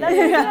 Okay. that's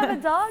why you have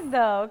a dog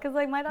though, because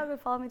like my dog would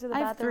follow me to the I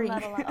have bathroom. 3.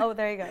 Not alone. Oh,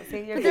 there you go.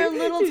 See, you're They're good.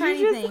 little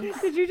tiny things.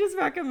 Did you just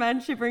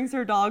recommend she brings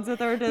her dogs with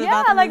her to the Yeah,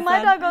 bathroom? like my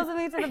instead? dog goes with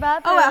me to the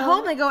bathroom. Oh, at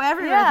home they go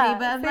everywhere Yeah,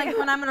 with me, but like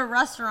when I'm in a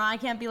restaurant, I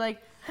can't be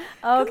like.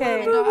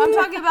 Okay. No, I'm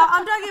talking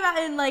about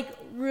in like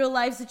real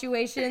life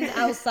situations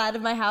outside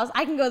of my house.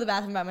 I can go to the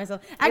bathroom by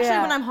myself. Actually,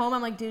 Yeah. when I'm home,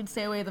 I'm like, dude,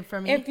 stay away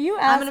from me. If you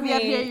I'm ask gonna be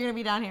up me- here, you're gonna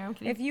be down here. I'm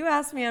kidding. If you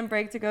asked me on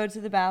break to go to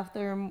the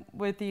bathroom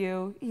with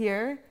you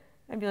here,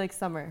 I'd be like,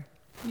 Summer,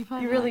 you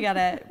really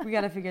we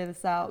gotta figure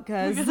this out,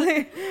 because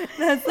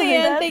that's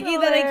Leanne thinking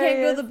that I can't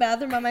go to the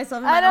bathroom by myself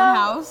in my own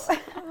house.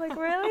 I'm like,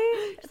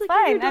 really? It's like,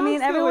 fine. your I mean,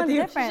 dogs go everyone's with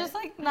you. different. She's just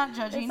like not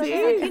judging. It's She's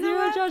okay. like,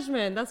 zero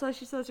judgment. That's why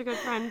she's such a good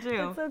friend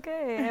too. It's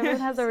okay. Everyone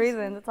has a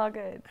reason. It's all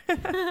good.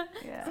 Yeah.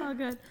 it's all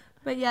good.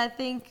 But yeah, I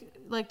think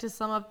like to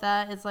sum up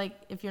that it's like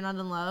if you're not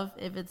in love,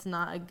 if it's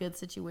not a good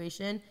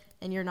situation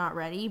and you're not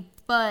ready,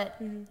 but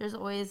there's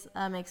always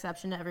an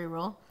exception to every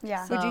rule.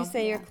 Yeah. Would you So,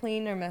 say you're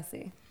clean or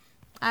messy?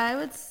 I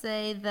would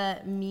say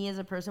that me as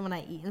a person, when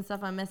I eat and stuff,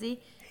 I'm messy.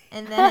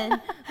 And then,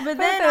 but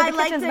then I the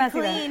like kitchen's to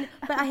messy then. clean,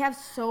 but I have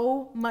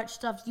so much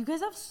stuff. You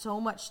guys have so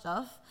much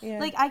stuff. Yeah.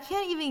 Like I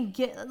can't even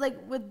get, like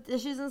with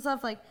dishes and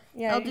stuff, like,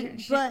 Yeah, I'll do,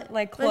 she- but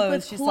like with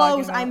clothes, she's talking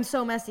clothes, about. I'm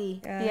so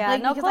messy. Yeah.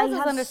 Like, No, because I clothes is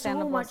have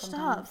understandable so much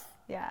sometimes. stuff.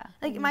 Yeah.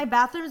 Like my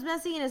bathroom's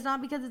messy, and it's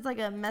not because it's like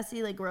a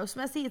messy, like gross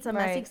messy. It's a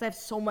messy Right. because I have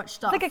so much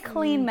stuff. It's like a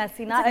clean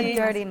messy, not a clean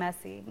dirty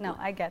messy. No,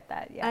 I get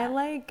that. Yeah.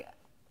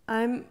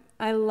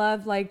 I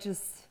love like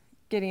just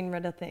getting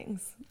rid of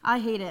things. I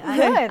hate it. Good.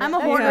 I'm a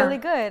That's hoarder. really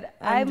good.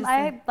 I'm just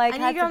I like I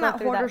need had to go to on go that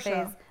through hoarder that phase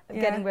show. of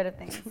Yeah. getting rid of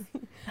things.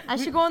 I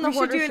should go on the We should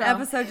hoarder do an show.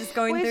 episode just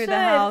going We through should. the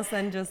house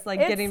and just like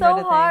It's getting so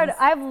rid of hard. things.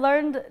 I've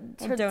learned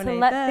to donate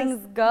let this.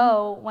 things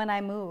go when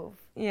I move.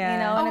 Yeah. You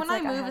know, Oh, and when it's I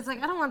like, move, have- it's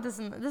like I don't want this.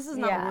 This is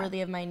not Yeah.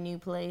 worthy of my new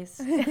place.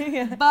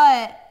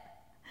 But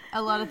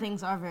a lot of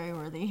things are very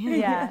worthy.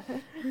 yeah.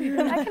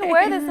 I can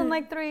wear this in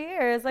like 3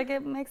 years. Like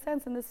it makes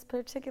sense in this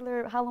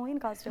particular Halloween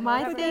costume. My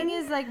whatever. thing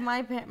is like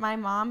my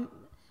mom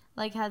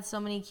like had so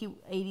many cute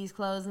 80s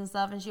clothes and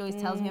stuff, and she always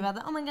tells me about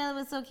that. Oh my god, that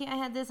was so cute. I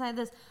had this. I'm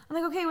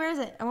like, okay, where is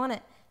it? I want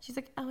it. She's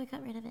like, oh, I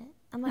got rid of it.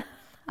 I'm like,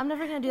 I'm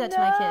never gonna do that to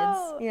my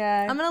kids.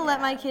 Yeah. I'm gonna let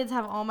my kids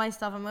have all my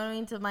stuff. I'm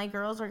going to my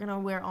girls are gonna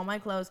wear all my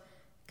clothes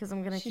because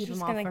I'm gonna She's keep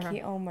just them all gonna for her.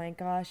 keep. Oh my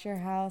gosh, your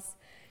house.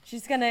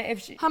 She's gonna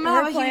I'm gonna her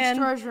have a huge plan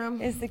storage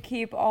room. is to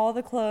keep all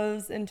the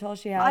clothes until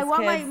she has I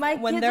want kids. my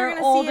when kids they're are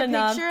gonna old see a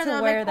enough picture and to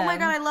they're wear like, them. oh my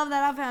god, I love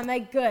that outfit. I'm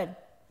like, good.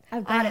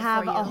 I've got I it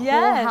have for you. a whole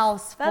Yes,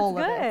 house full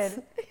that's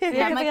of good. it. Your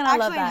Yeah, kids like, are gonna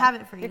love actually, I that. have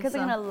it for you, Your kids are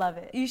so. gonna love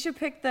it. You should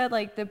pick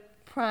the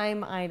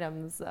prime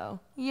items though.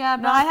 Yeah,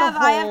 but Not I the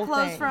have whole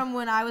clothes thing. from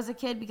when I was a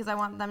kid because I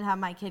want them to have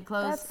my kid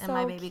clothes That's and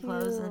my so baby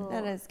clothes. And cute.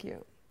 That is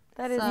cute.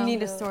 That is. So- You need a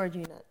cute. storage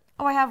unit.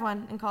 oh, I have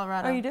one in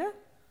Colorado. Oh, you do?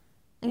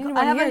 In You Co- need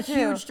I one have a here,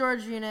 too. huge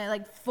storage unit,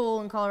 like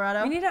full in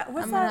Colorado. We need a, I'm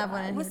gonna have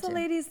one in what's here the too.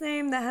 lady's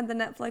name that had the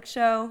Netflix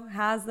show?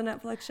 Has the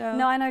Netflix show?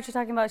 No, I know what you're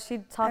talking about. She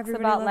talks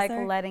Everybody about lives like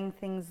there? letting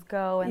things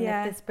go, and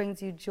Yeah. if this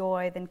brings you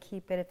joy, then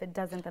keep it. If it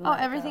doesn't, then Oh, let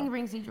it everything go.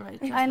 brings you joy.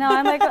 I know.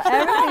 I'm like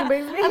everything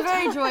brings me. I'm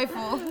very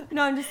joyful.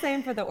 No, I'm just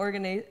saying for the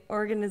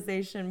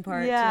organization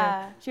part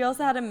Yeah. too. She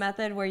also had a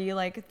method where you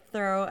like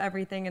throw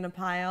everything in a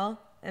pile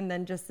and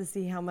then just to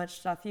see how much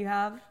stuff you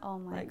have. Oh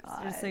my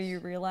Just so gosh. you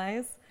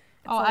realize.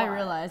 Oh, a I lot.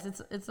 realize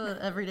it's a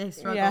everyday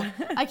struggle. Yeah.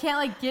 I can't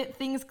like get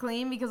things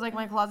clean because like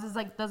my closet's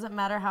like doesn't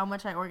matter how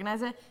much I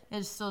organize it,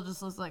 it still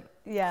just looks like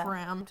Yeah.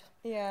 crammed.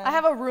 Yeah. I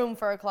have a room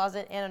for a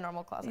closet and a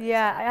normal closet.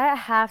 Yeah, I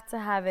have to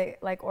have it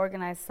like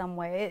organized some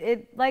way.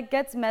 It like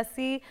gets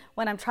messy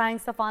when I'm trying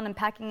stuff on and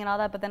packing and all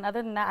that. But then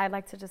other than that, I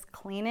like to just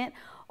clean it,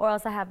 or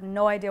else I have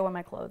no idea where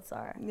my clothes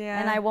are.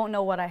 Yeah. And I won't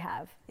know what I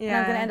have. And I'm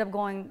Yeah. gonna end up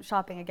going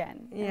shopping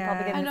again. And Yeah.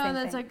 probably getting I the know same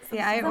that's thing. like See,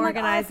 I I'm like, oh, I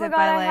organize it forgot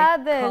by I like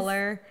had this.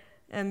 color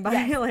and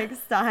by like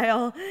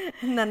style,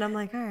 and then I'm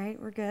like, all right,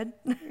 we're good.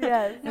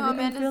 Yes. No, Everything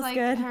Amanda's feels like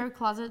good. her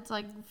closet's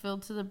like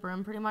filled to the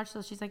brim pretty much,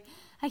 so she's like,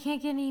 I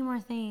can't get any more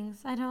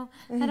things. I don't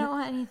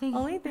want anything.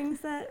 Only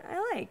things that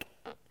I like.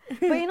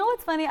 But you know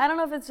what's funny? I don't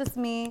know if it's just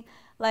me.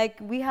 Like,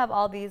 we have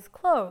all these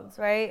clothes,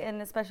 right? And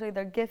especially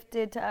they're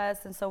gifted to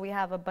us, and so we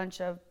have a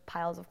bunch of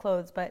piles of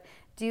clothes. But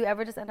do you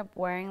ever just end up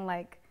wearing,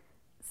 like,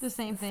 The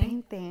same thing.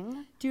 Same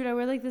thing. Dude, I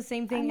wear like the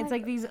same thing. I'm It's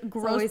like, like these always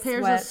gross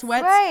pairs sweats. of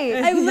sweats. Right.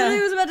 I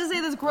literally was about to say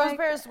this gross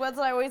pair of sweats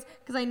that I always,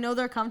 because I know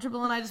they're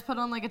comfortable, and I just put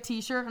on like a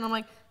t-shirt, and I'm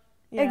like,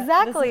 Yeah,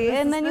 exactly. this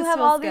And then you this have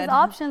feels all these good.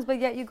 options, but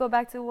yet you go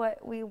back to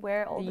what we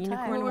wear all the time.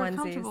 unicorn we're onesies.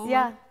 comfortable.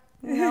 Yeah.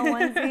 You know,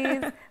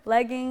 onesies,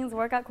 leggings,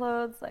 workout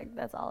clothes, like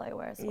that's all I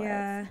wear. Sweats.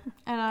 Yeah.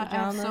 and I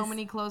have so Pajamas.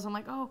 many clothes. I'm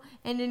like, oh,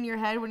 and in your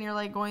head when you're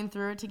like going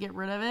through it to get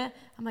rid of it,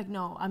 I'm like,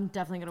 no, I'm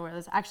definitely gonna wear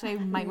this. Actually, I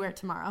might wear it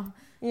tomorrow.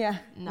 Yeah.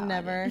 No, I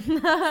Never.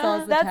 didn't.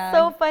 Sells the That's tag.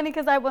 so funny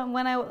because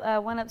when I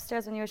went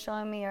upstairs when you were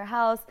showing me your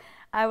house,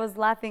 I was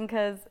laughing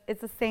because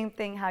it's the same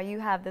thing how you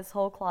have this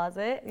whole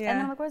closet. Yeah. And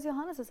I'm like, where's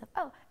Johannes' stuff?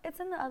 Oh, it's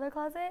in the other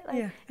closet, like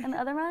Yeah. in the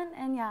other one.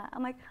 And yeah,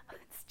 I'm like,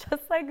 it's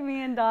just like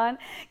me and Dawn.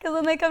 Because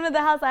when they come to the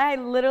house, I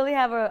literally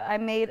I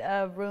made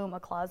a room, a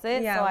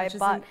closet. Yeah, so I which is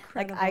bought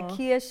like incredible.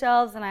 IKEA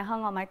shelves and I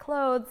hung all my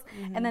clothes.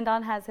 And then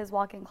Dawn has his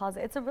walk-in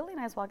closet. It's a really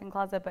nice walk-in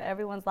closet, but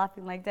everyone's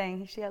laughing like,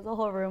 dang, she has a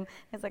whole room.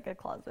 It's like a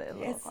closet, a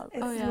little It's closet.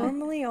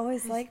 normally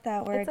always like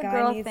that, where a It's a guy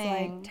girl needs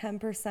thing. like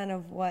 10%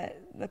 of what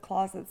the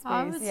closet space.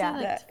 I would say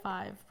Yeah. like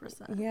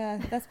 5%. Yeah,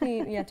 that's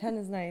me. Yeah, 10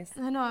 is nice.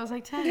 I know. I was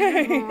like 10.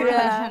 You're really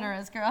Yeah.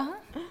 generous, girl.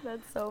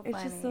 That's so funny.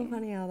 It's just so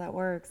funny how that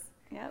works.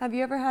 Yep. Have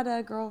you ever had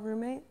a girl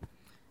roommate?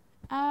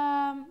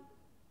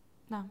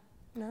 No.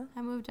 No?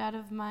 I moved out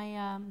of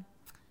my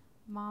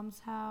mom's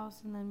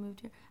house and then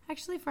moved here.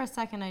 Actually, for a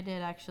second, I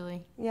did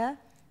actually. Yeah?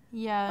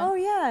 Yeah. Oh,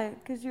 yeah,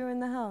 because you were in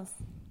the house.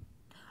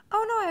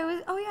 Oh no, I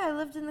was. Oh yeah, I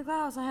lived in the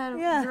house. I had a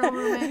Yeah. girl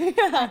roommate.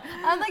 Yeah.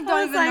 I like I don't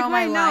was even like, know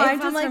my wait, no, life. I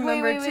I'm just like,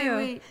 remembered wait.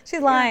 too. She's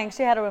lying.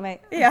 She had a roommate.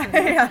 Yeah,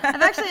 yeah.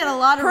 I've actually had a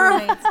lot of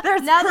roommates.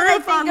 There's now that I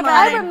proof think about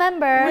online. I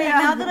remember. Wait,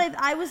 now that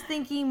I was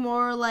thinking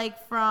more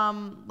like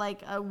from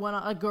like a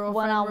girlfriend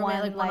One-on-one,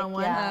 roommate, like like,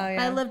 one-on-one. yeah. Oh,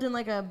 yeah. I lived in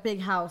like a big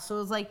house, so it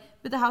was like,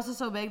 but the house is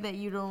so big that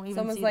you don't even It's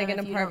almost see like them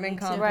an if you don't apartment need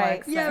to.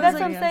 complex. Right. Yeah, So it that's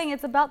was what like- I'm saying.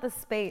 It's about the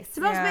space. It's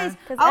about Yeah. space.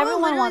 'Cause I will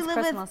everyone literally wants live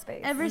personal with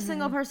space. every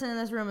single person in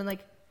this room in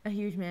like a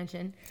huge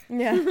mansion.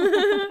 Yeah.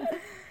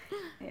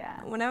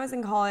 Yeah. When I was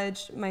in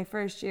college, my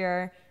first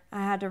year, I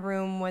had a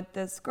room with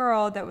this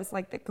girl that was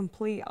like the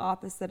complete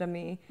opposite of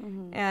me.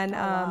 And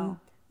wow.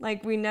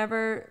 like we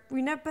never,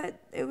 but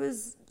it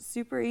was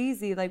super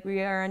easy. Like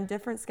we are on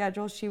different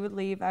schedules. She would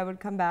leave, I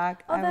would come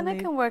back. Oh, I then would it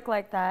leave. can work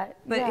like that.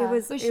 But Yeah. it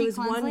was Was it she was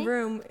one clumsy?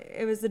 room.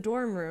 It was the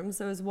dorm room,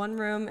 so it was one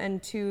room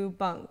and two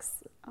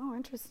bunks, Oh,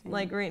 interesting.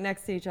 like right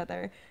next to each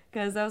other.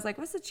 Because I was like,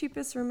 what's the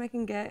cheapest room I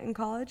can get in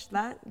college?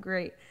 That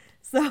great.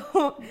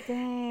 So,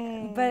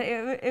 Dang. but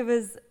it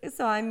was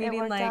so I'm It meeting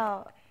worked like,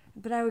 out.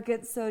 but I would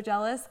get so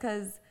jealous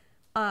because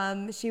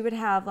she would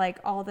have like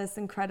all this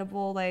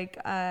incredible like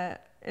and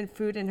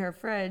food in her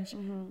fridge,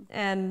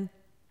 and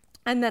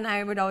then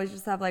I would always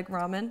just have like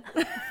ramen.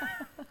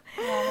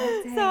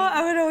 So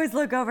I would always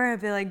look over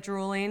and be like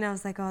drooling. I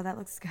was like, oh, that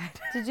looks good.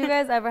 Did you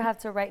guys ever have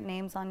to write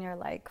names on your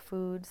like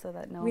food so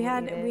that no one We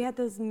would eat it? had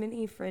those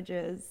mini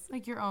fridges.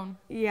 Like your own.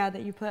 Yeah,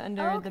 that you put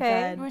under Oh, the okay.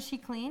 bed. Was she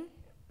clean?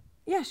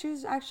 Yeah, she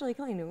was actually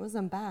clean. It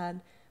wasn't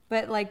bad.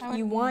 But like I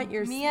you would- want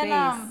your me space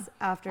and,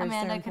 after a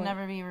Amanda certain could point.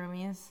 never be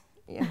roomies.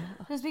 Yeah.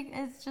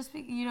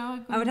 You know.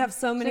 I would have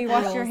so many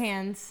wash rules. your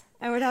hands.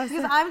 I would have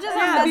Because so, I'm just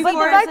Yeah, a messy But the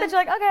before- fact person.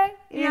 that you're like, okay,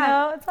 you Yeah.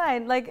 know, it's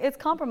fine. Like, it's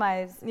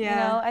compromise. You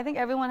Yeah. know, I think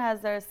everyone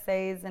has their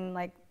says and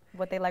like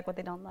what they like, what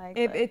they don't like.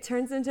 but- it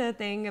turns into a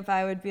thing if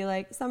I would be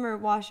like, Summer,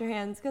 wash your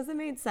hands, because it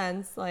made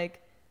sense.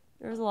 Like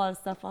there was a lot of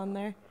stuff on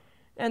there.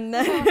 And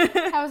then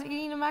I was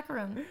eating a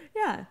macaroon.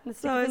 yeah. The So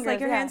sticky it's like fingers,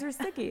 your yeah. hands were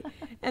sticky.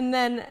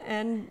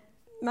 and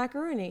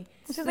macaroni.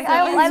 She's like,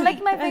 I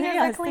like my fingers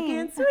yeah, are sticky clean.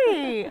 and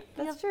sweet.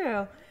 That's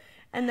true.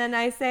 And then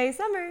I say,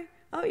 Summer,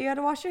 oh, you got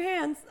to wash your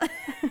hands.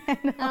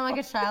 And I'm like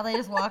a child. I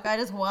just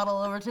waddle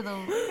over to the.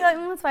 You're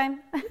like, it's fine.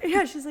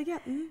 Yeah, she's like, yeah.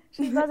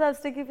 She's about to have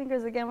sticky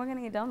fingers again. We're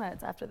gonna eat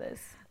donuts after this.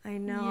 I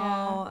know.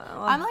 Yeah.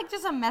 I'm like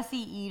just a messy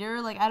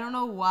eater. Like I don't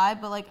know why,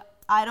 but like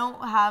I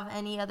don't have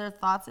any other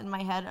thoughts in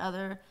my head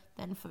other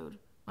than food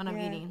when I'm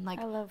Yeah. eating. Like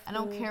I love I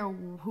don't food. care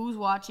who's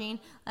watching.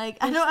 Like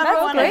I don't ever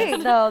That's want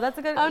great though. That's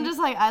a good. I'm just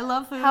like I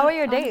love food. How are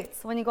your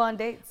dates when you go on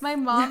dates? My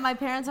mom, my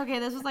parents. Okay,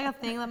 this was like a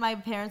thing that my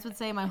parents would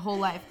say my whole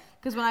life.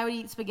 Because when I would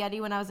eat spaghetti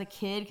when I was a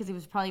kid, because it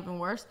was probably even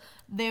worse,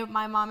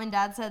 my mom and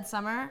dad said,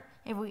 Summer,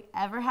 if we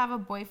ever have a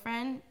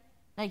boyfriend,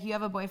 like you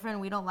have a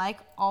boyfriend we don't like,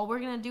 all we're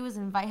going to do is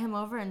invite him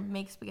over and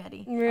make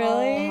spaghetti.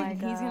 Really? Oh my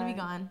And he's going to be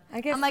God. gone.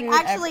 I guess I'm like, food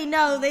actually,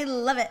 no, they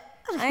love it.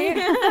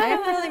 I'm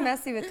really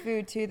messy with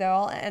food too, though.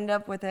 I'll end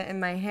up with it in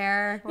my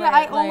hair. Yeah,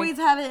 Right, I always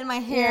have it in my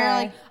hair. Yeah.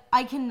 Like,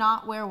 I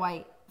cannot wear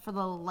white for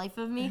the life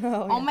of me.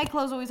 Oh, All yeah. my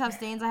clothes always have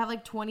stains. I have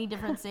like 20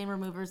 different stain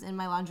removers in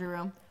my laundry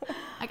room.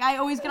 Like, I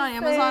always get on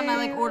Amazon and I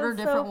like order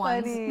That's different so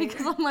ones. funny.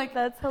 Because I'm like,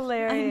 That's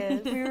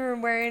hilarious. We were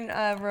wearing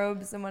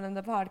robes in one of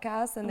the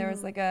podcasts, and there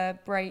was like a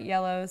bright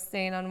yellow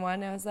stain on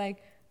one. I was like,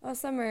 "Oh,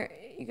 Summer,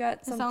 you got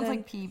it something." sounds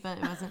like pee, but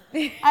it wasn't.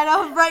 I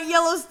know, a bright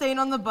yellow stain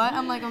on the butt.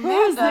 I'm like,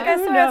 Amanda. Like I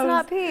Who swear it's knows?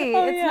 not pee.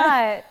 Oh, it's yeah.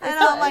 not. I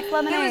know, I'm like,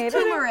 lemonade. it was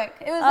turmeric.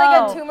 It was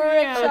like a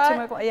turmeric yeah. shot.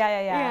 Turmeric.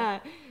 Yeah. Yeah.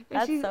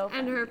 That's And so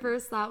And her funny.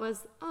 first thought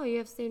was, "Oh, you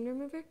have stain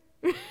remover."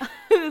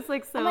 It's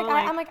like so.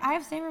 I'm like, I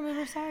have stain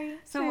remover, sorry.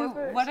 so She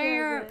what are has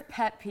your it.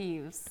 pet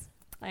peeves?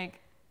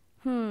 Like,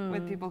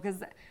 with people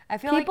because I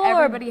feel People like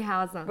or everybody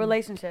has them.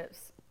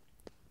 Relationships.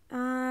 Oh.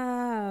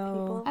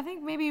 People. I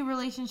think maybe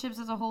relationships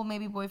as a whole,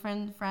 maybe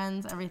boyfriend,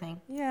 friends, everything.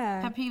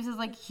 Yeah. Pet peeves is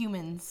like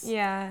humans.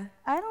 Yeah.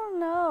 I don't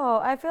know.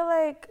 I feel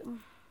like,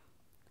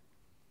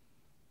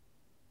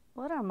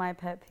 what are my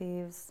pet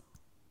peeves?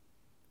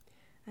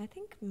 I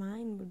think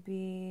mine would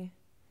be.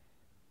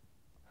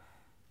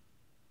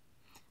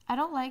 I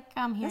don't like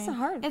hearing. That's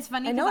hard. It's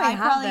funny I because know I have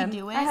probably them.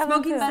 do it. I have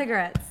them Smoking too.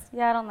 cigarettes.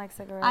 Yeah, I don't like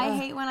cigarettes. I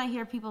hate when I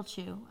hear people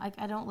chew.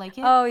 I don't like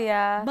it. Oh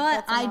yeah.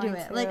 But that's I do annoying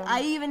it. too. Like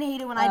I even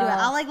hate it when I do it.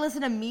 I'll like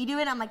listen to me do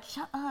it. I'm like,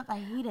 shut up. I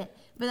hate it.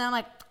 But then I'm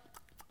like,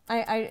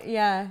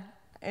 Yeah,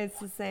 it's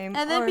the same.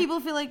 and then Or- people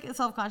feel like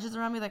self-conscious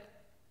around me, like,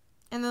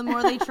 and the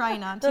more they try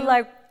not to. They're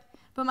like,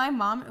 But my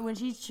mom, when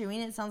she's chewing,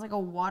 it sounds like a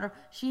water.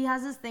 She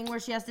has this thing where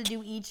she has to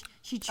do each.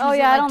 She chews Oh, it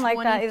yeah, I like don't like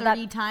 20, that. Is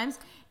 30 that- times,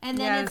 and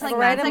then Yeah, it's it's like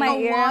right it's in like my a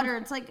ear. water.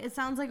 It's like it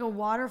sounds like a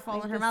waterfall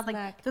Like in her the mouth.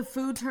 snack. Like the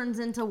food turns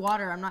into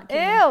water. I'm not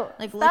kidding. ew.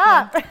 Like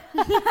Stop. liquid.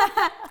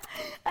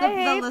 I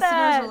hate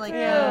that are like, too.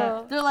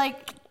 yeah. They're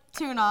like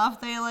tune off.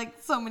 They like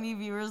so many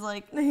viewers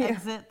like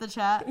exit the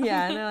chat.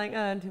 Yeah, and they're like,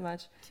 oh, too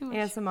much. Too much.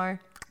 ASMR.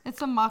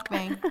 It's a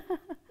mukbang.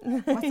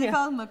 What's it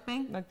called?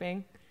 Mukbang.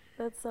 Mukbang.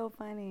 That's so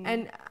funny.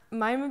 And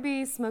mine would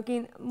be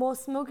smoking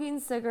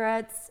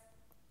cigarettes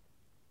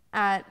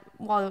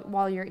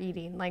while you're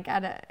eating, like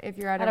if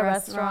you're at a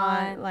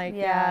restaurant, like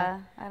yeah,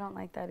 I don't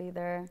like that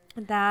either.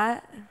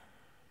 that.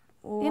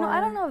 Or, You know, I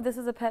don't know if this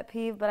is a pet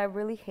peeve, but I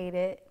really hate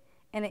it,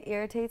 and it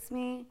irritates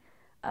me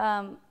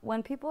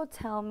when people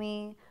tell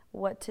me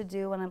what to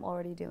do when I'm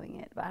already doing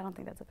it. But I don't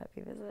think that's a pet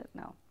peeve, is it?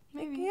 No.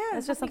 Maybe. Yeah,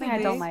 It's just something could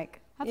I don't be.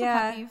 like. That's Yeah.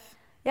 a pet peeve.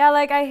 Yeah,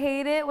 like I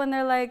hate it when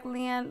they're like,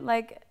 Liane,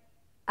 like,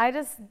 I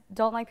just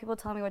don't like people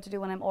telling me what to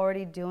do when I'm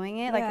already doing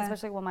it. Like, Yeah.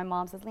 especially when my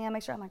mom says, Liane,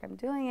 make sure. I'm like, I'm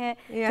doing it.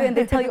 Yeah. And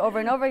they tell you over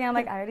and over again. I'm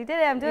like, I already did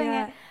it. I'm doing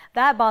Yeah. it.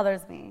 That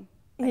bothers me.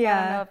 Like, I don't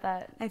Yeah. know if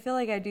that. I feel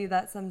like I do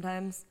that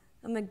sometimes.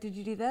 I'm like, did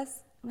you do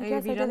this? I'm like,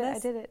 Have yes, you I done did it. I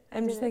this? did it. I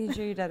I'm did just it. making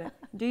sure you did it.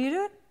 Do you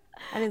do it?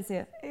 I didn't see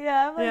it.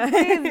 Yeah, I'm like,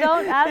 Yeah. please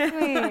don't ask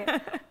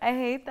me. I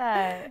hate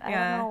that. I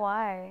Yeah. don't know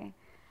why.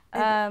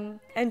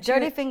 And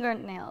Dirty chew-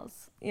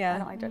 fingernails. Yeah. I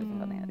don't like dirty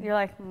fingernails. You're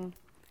like,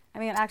 I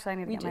mean, actually, I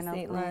need to We get my just nails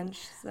ate cleaned.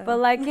 lunch. So. But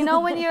like, you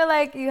know when you're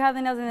like, you have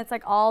the nails and it's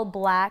like all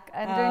black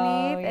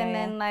underneath, yeah, and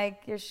yeah. then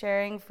like you're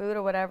sharing food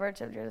or whatever,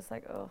 you're just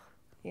like, oh.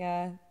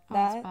 yeah, Oh,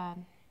 that's that.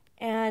 bad.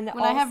 And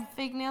When I have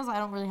fake nails, I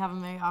don't really have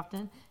them very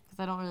often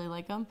because I don't really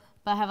like them.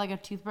 But I have like a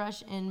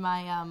toothbrush in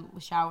my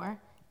shower.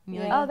 And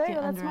you, like, Oh, there you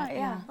get go. That's under smart. it,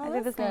 Yeah, Oh, I did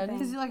the that's same good. thing.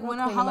 Because like, They'll when,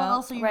 clean how 'em out.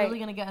 else are you Right. really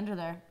gonna get under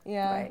there?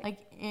 yeah. Right.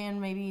 Like, and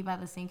maybe by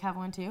the sink have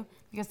one too,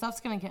 because stuff's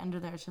gonna get under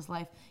there. It's just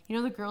life. You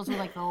know the girls who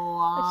like the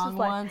long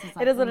like, ones. It's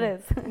it is what it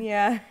is.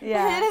 Yeah.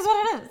 Yeah. It is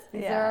what it is.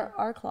 These Yeah.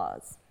 are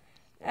claws.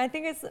 I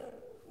think it's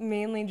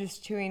mainly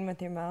just chewing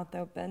with your mouth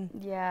open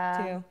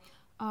Yeah. too.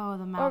 Oh,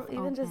 the mouth Or even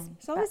open. just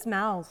It's always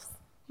mouths.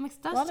 I'm like,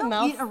 lot stuff of don't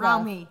mouth eat around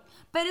stuff. me.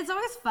 But it's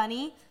always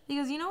funny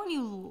because you know when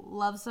you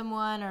love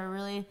someone or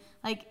really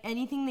like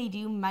anything they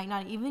do might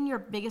not, even your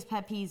biggest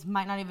pet peeves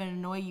might not even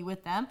annoy you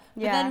with them.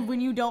 But Yeah. then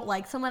when you don't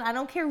like someone, I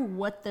don't care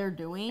what they're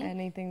doing.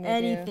 Anything they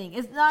Anything.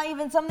 It's not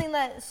even something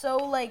that so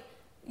like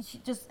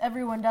just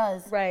everyone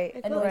does. Right.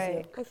 I feel,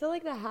 Right. I feel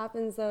like that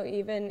happens though,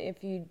 even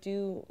if you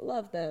do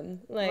love them.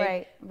 Like,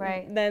 Right,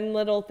 right. Then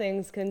little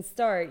things can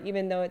start,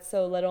 even though it's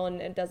so little and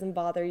it doesn't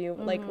bother you.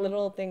 Like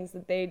little things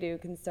that they do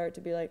can start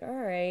to be like, all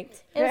right.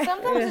 And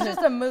sometimes it's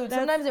just a mood.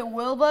 Sometimes it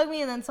will bug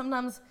me, and then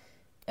sometimes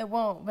it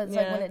won't. But it's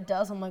like Yeah. when it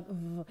does, I'm like,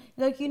 ugh.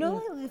 Like you know,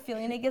 like the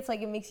feeling it gets,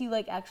 like it makes you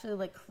like actually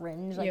like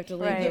cringe. Like have to you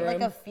leave the get like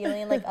room. a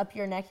feeling like up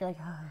your neck. You're like,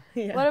 ah.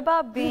 Yeah. What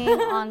about being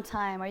on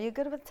time? Are you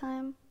good with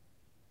time?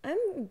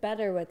 I'm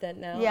better with it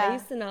now. Yeah. I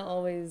used to not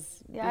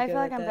always. Yeah, be I good feel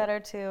like with I'm it. better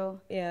too.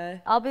 Yeah.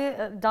 I'll be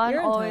Don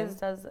You're on always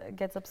time.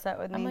 gets upset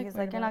with me. I'm, like, He's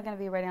worried like, you're not about gonna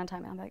be ready on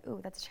time, and I'm like, ooh,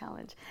 that's a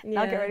challenge. And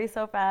I'll get Yeah. ready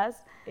so fast.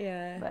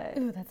 Yeah. But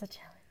Ooh, that's a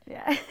challenge.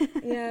 yeah.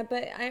 Yeah,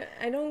 but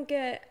I don't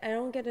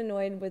get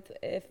annoyed with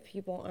if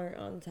people aren't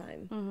on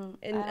time,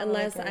 and I don't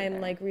unless like it I'm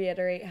either. like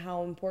reiterate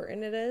how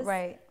important it is,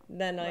 Right.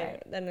 Then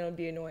Right. then it'll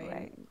be annoying.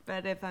 Right.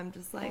 But if I'm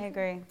just I like,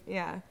 agree.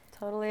 yeah,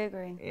 Totally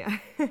agree. yeah,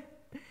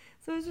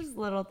 so it's just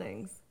little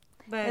things.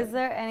 But Is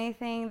there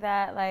anything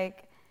that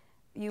like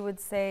you would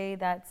say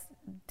that's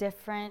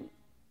different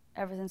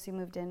ever since you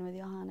moved in with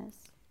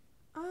Johannes?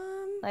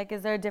 Like,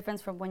 is there a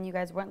difference from when you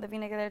guys weren't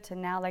living together to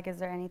now? Like, is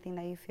there anything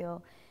that you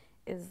feel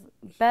is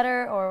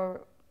better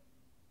or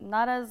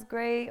not as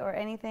great or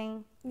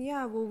anything?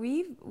 yeah, well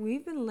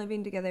we've been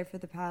living together for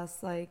the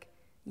past like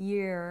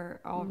year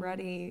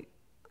already.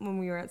 When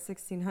we were at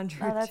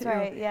 1600. Oh, that's too.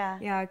 right. Yeah.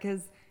 Yeah,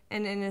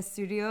 and in a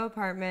studio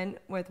apartment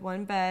with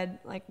one bed,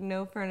 like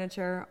no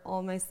furniture,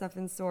 all my stuff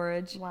in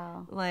storage.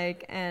 Wow.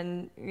 Like,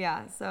 and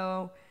yeah,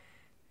 so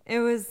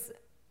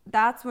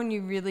that's when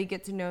you really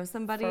get to know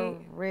somebody. For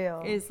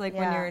real. Is like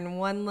when Yeah. you're in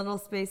one little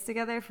space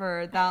together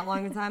for that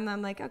long a time.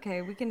 I'm like,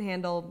 okay, we can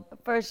handle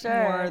For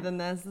sure. more than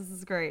this. This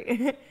is great.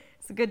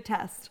 It's a good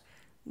test.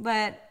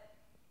 But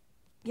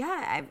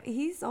yeah,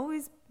 he's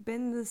always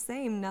been the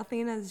same.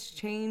 Nothing has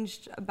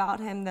changed about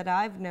him that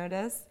I've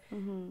noticed.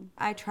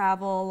 I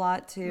travel a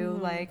lot too.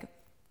 Like,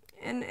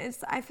 And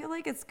I feel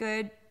like it's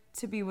good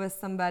to be with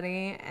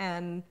somebody,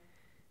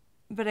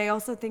 but I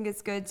also think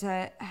it's good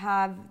to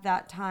have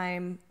that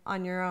time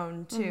on your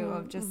own too,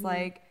 of just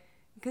like,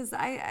 because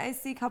I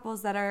see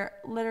couples that are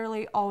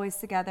literally always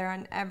together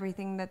on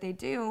everything that they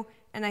do,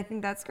 and I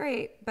think that's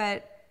great,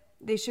 but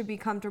they should be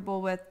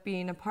comfortable with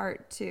being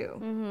apart too,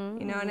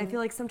 you know. And I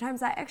feel like sometimes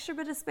that extra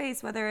bit of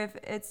space, whether if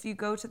it's you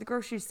go to the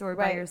grocery store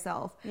by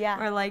yourself,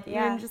 or like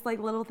even just like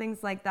little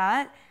things like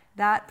that,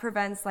 that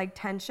prevents like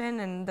tension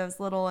and those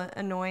little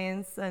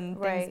annoyance and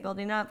things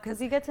building up, because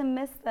you get to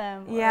miss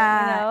them.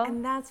 Yeah, or, you know?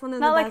 and that's one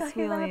of not the like, best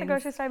feelings. Not like, I'm at the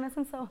grocery store, I miss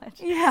them so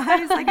much. Yeah, I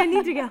was like, I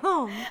need to get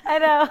home. I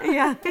know.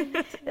 Yeah,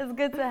 it's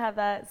good to have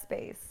that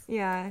space.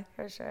 Yeah,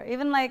 for sure.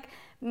 Even like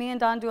me and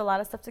Don do a lot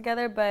of stuff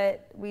together,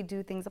 but we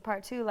do things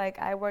apart too. Like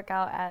I work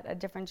out at a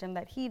different gym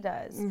that he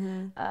does,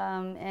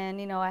 and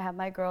you know, I have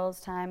my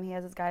girls' time, he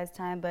has his guys'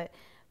 time, but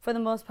for the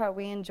most part,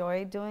 we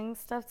enjoy doing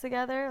stuff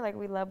together. Like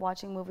we love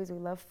watching movies, we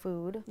love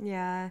food.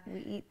 Yeah, we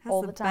eat that's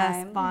all the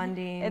time. Best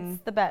bonding.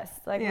 It's the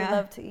best. Like we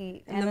love to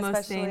eat, and the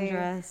most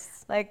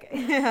dangerous. Like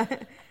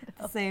at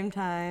the same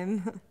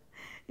time.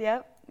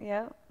 Yep.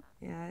 Yeah,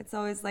 it's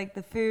always like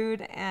the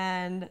food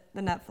and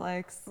the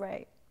Netflix.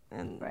 Right.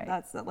 And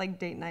that's like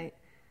date night.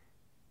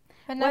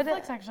 But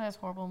Netflix actually has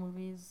horrible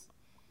movies.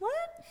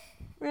 What?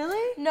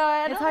 Really? No,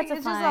 I don't hard think to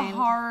it's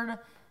find.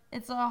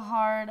 It's a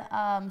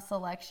hard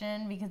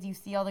selection because you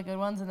see all the good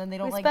ones and then they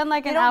don't we spend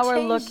like an hour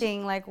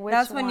looking like which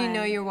That's when one. you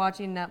know you're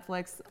watching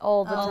Netflix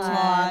all the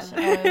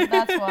time.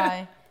 That's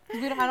why. I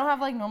don't have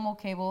like normal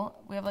cable.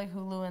 We have like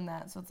Hulu and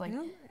that, so it's like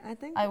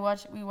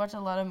we watch a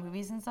lot of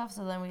movies and stuff.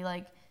 So then we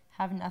like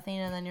have nothing,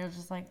 and then you're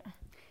just like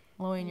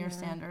lowering your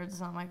standards.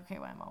 So I'm like, okay,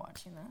 why am I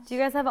watching this? Do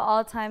you guys have an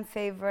all-time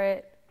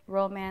favorite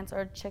romance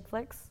or chick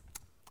flicks?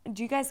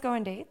 Do you guys go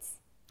on dates?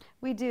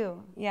 We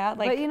do. Yeah,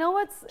 like, but you know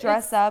what's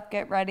dress up,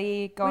 get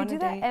ready, go on a date. We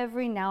do that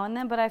every now and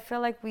then, but I feel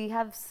like we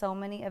have so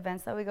many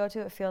events that we go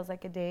to, it feels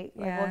like a date.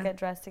 Like we'll get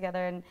dressed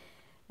together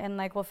and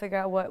like we'll figure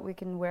out what we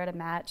can wear to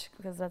match,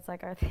 because that's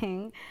like our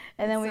thing.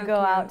 And then we go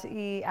out to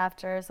eat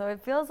after. So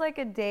it feels like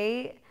a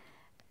date,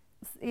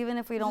 even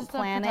if we don't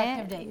plan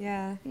it. Date.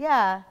 Yeah.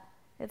 Yeah.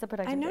 It's a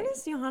productive date. I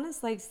noticed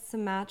Johannes likes to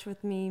match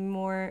with me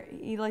more.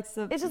 He likes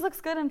to. It just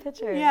looks good in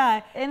pictures.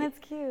 Yeah. And it's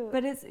cute.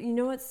 But it's, you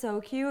know what's so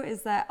cute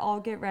is that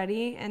I'll get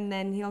ready and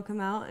then he'll come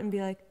out and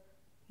be like,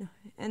 no.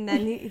 And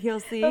then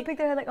he'll see. He'll pick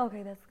their head like,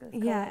 okay, that's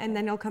good. Yeah, and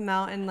then he'll come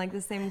out in like the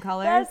same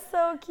colors. That's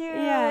so cute.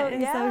 Yeah,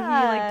 and so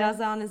he like does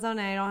that on his own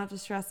and I don't have to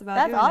stress about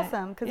doing it. That's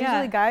awesome, because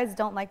usually guys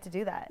don't like to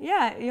do that.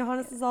 Yeah,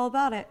 Johannes is all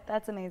about it.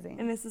 That's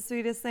amazing. And it's the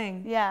sweetest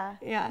thing. Yeah.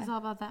 Yeah. It's all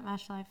about that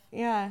match life.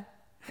 Yeah.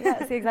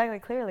 Yeah, see, exactly,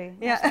 clearly.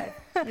 Yeah.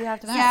 You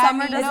have to match. Yeah,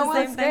 Summer does the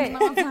same thing.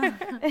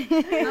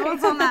 No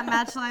one's on that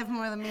match life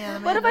more than me.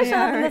 What if I show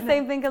up in the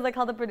same thing, because I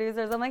call the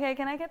producers, I'm like, hey,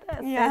 can I get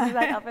this? Yeah. This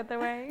exact outfit they're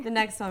wearing. The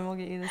next one we'll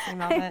get you the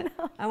same outfit.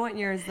 I want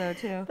yours though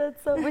too.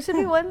 That's so, we should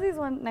be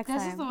onesies next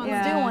time.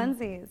 Let's do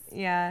onesies.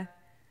 Yeah.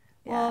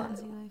 Well,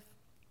 Onesie life.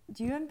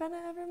 do you and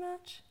Benna ever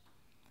match?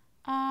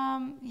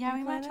 Yeah,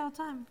 we match all the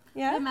time.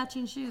 Yeah. We have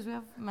matching shoes. We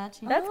have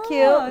matching. That's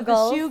cute.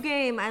 The shoe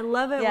game. I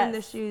love it when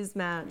the shoes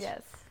match.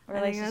 Yes.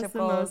 Relationship that's the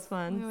most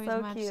fun. We always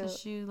so match cute. the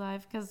shoe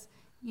life, because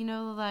you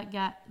know that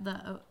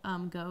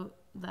goat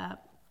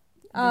that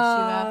the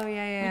shoe app.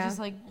 Yeah. We just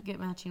like get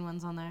matching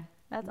ones on there.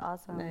 That's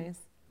awesome. Nice.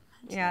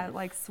 Yeah,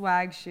 like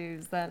swag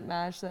shoes that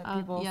match that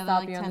people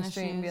stop like you on the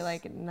street shoes. and be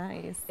like,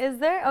 nice. Is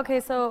there,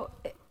 okay, so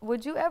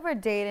would you ever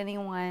date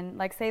anyone,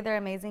 like say they're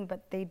amazing,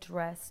 but they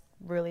dress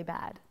really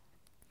bad?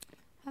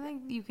 I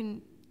think you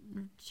can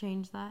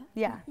change that.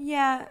 Yeah.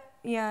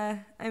 Yeah.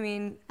 I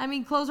mean,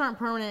 clothes aren't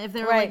permanent if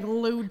they're like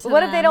glued to but what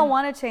them. if they don't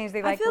want to change?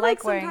 They I feel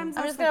like wearing. sometimes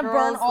I'm just that's gonna the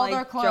burn girls, all like,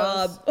 their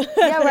clothes. job.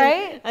 Yeah,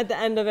 right? At the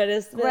end of it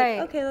is Right.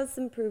 okay, let's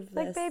improve this.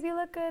 Like, babe, you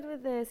look good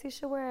with this. You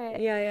should wear it.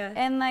 Yeah.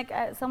 And like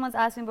someone's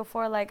asked me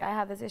before, like I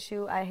have this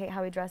issue. I hate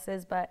how he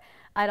dresses, but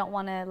I don't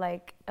want to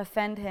like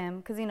offend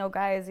him, because you know,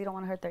 guys, you don't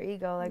want to hurt their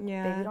ego. Like,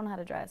 babe, you don't know how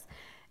to dress.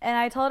 And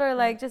I told her,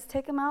 like, just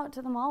take him out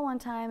to the mall one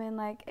time and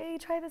like, hey,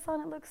 try this on.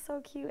 It looks so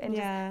cute. And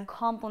just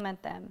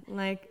compliment them.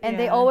 Like, and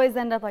they always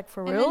end up like,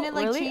 for real? And then it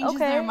like really? changes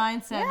okay. their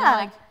mindset.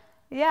 Yeah.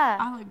 They're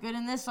like, I look good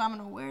in this, so I'm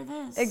gonna wear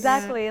this.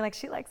 Exactly. And like,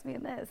 she likes me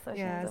in this, so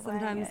she ends up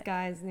wearing sometimes it.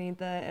 guys need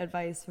the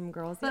advice from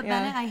girls. But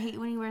Bennett, I hate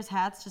when he wears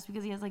hats just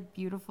because he has like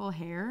beautiful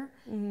hair,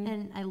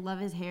 and I love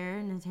his hair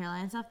and his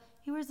hairline and stuff.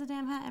 He wears the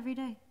damn hat every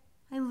day.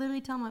 I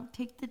literally tell him, like,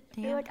 take the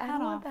damn You're like, hat I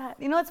don't off. want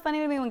that. You know what's funny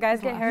to me when guys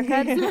get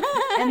haircuts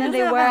and then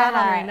they wear a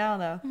hat right now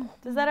though.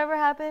 Does that ever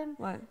happen?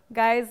 What?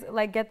 Guys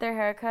like get their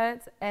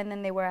haircuts and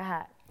then they wear a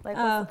hat. Like,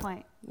 what's the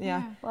point?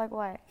 Yeah. Like,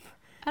 why?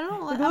 I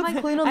don't know. Like, I'm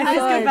like, clean on I the just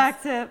go sides.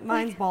 back to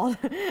mine's bald.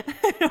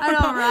 I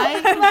know,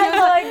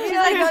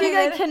 right? She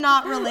like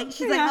cannot relate.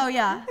 She's like, oh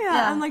yeah.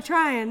 I'm like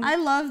trying. I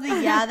love the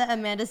that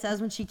Amanda says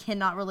when she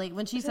cannot relate.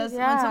 When she says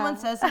when someone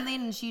says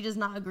something and she does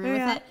not agree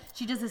with it,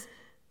 she does this.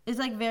 It's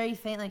like very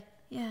faint, like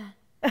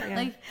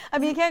like. I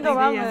mean, you can't go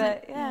wrong with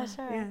it. Yeah,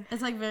 sure. Yeah.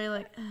 It's like very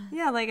like.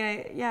 Yeah, like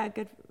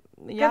good.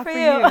 Good for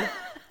you.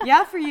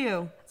 Yeah, for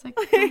you. It's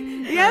like,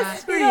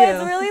 Yes, for You you. know,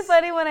 it's really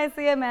funny when I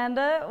see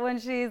Amanda when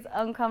she's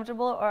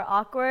uncomfortable or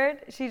awkward.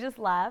 She just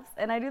laughs,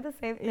 and I do the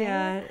same thing.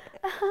 Yeah.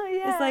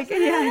 Yeah. It's like,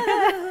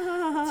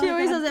 yeah. she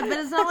always does it, but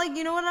it's not like,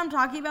 you know what I'm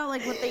talking about?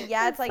 Like with the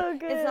it's like, so it's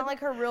good. not like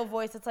her real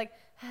voice. It's like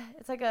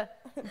a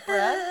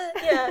breath.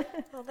 Yeah.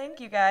 Well, thank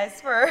you guys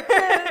for.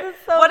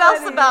 so what else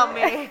funny. about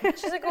me?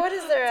 She's like, what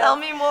is there? Tell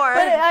me more.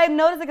 But I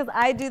notice it because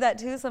I do that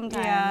too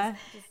sometimes. Yeah.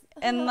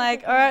 And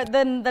like, or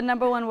then the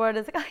number one word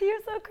is like, oh, you're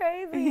so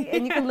crazy.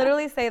 And you can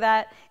literally say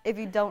that if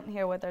you don't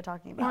hear what they're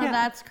talking about. Or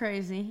that's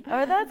crazy.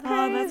 Or that's crazy.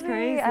 Oh, that's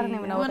crazy. I don't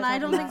even know what When they're I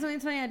don't talking think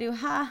about. something's funny, I do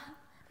ha.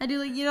 I do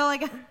like, you know,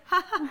 like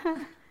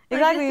ha.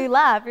 Exactly, you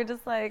laugh. You're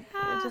just like,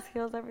 it just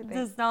heals everything.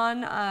 Does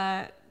Dawn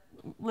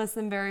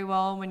listen very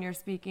well when you're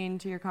speaking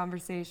to your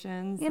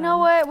conversations? You know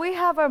what? We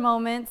have our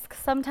moments.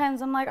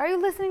 Sometimes I'm like, are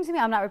you listening to me?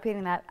 I'm not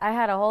repeating that. I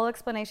had a whole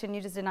explanation. You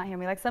just did not hear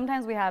me. Like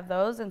sometimes we have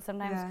those and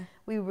sometimes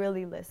we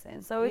really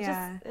listen. So it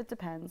just, it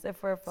depends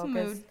if we're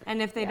focused.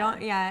 And if they don't,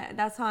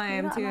 that's how I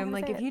am too. I'm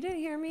like, say if it. you didn't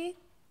hear me,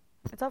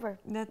 It's over.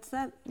 that's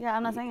that. Yeah,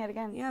 I'm not saying it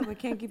again. Yeah, we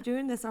can't keep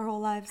doing this our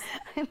whole lives.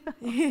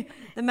 The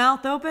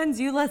mouth opens,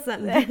 you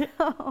listen.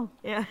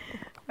 Yeah.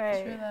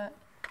 Right.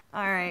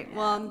 All right.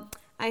 Well,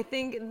 I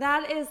think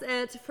that is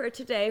it for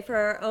today for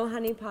our Oh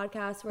Honey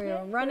podcast.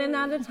 We're running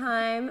out of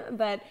time,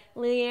 but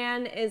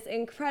Liane is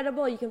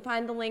incredible. You can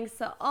find the links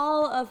to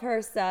all of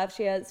her stuff.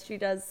 She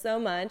does so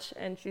much,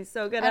 and she's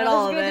so good at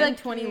all of it. Like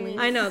 20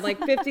 links. I know, like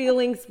 50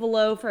 links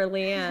below for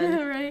Liane.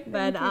 Right.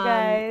 But Thank you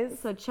guys.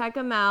 so check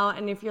them out,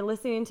 and if you're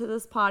listening to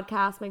this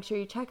podcast, make sure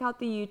you check out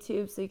the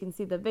YouTube so you can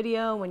see the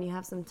video when you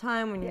have some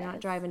time, when you're not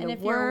driving to And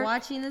if work. you're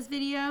watching this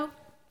video,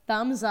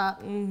 thumbs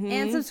up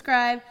and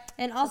subscribe.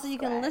 And also you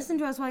can listen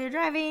to us while you're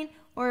driving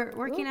or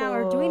working out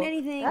or doing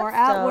anything. That's or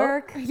at dope.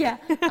 work. Yeah,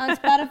 on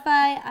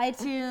Spotify,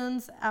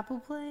 iTunes, Apple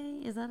Play.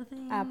 Is that a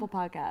thing? Apple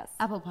Podcasts.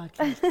 Apple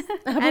Podcasts.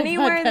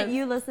 Anywhere that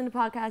you listen to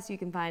podcasts, you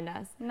can find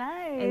us. And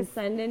Nice.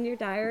 send in your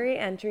diary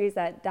entries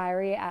at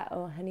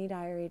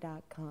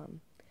diary@ohhoneydiary.com.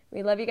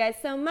 We love you guys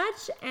so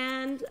much,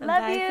 and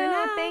Love bye you. for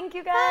now. Thank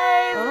you guys.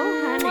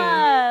 Oh, honey.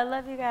 Mwah.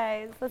 Love you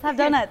guys. Let's have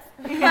donuts.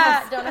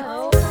 Yeah, donuts.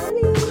 Oh,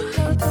 honey.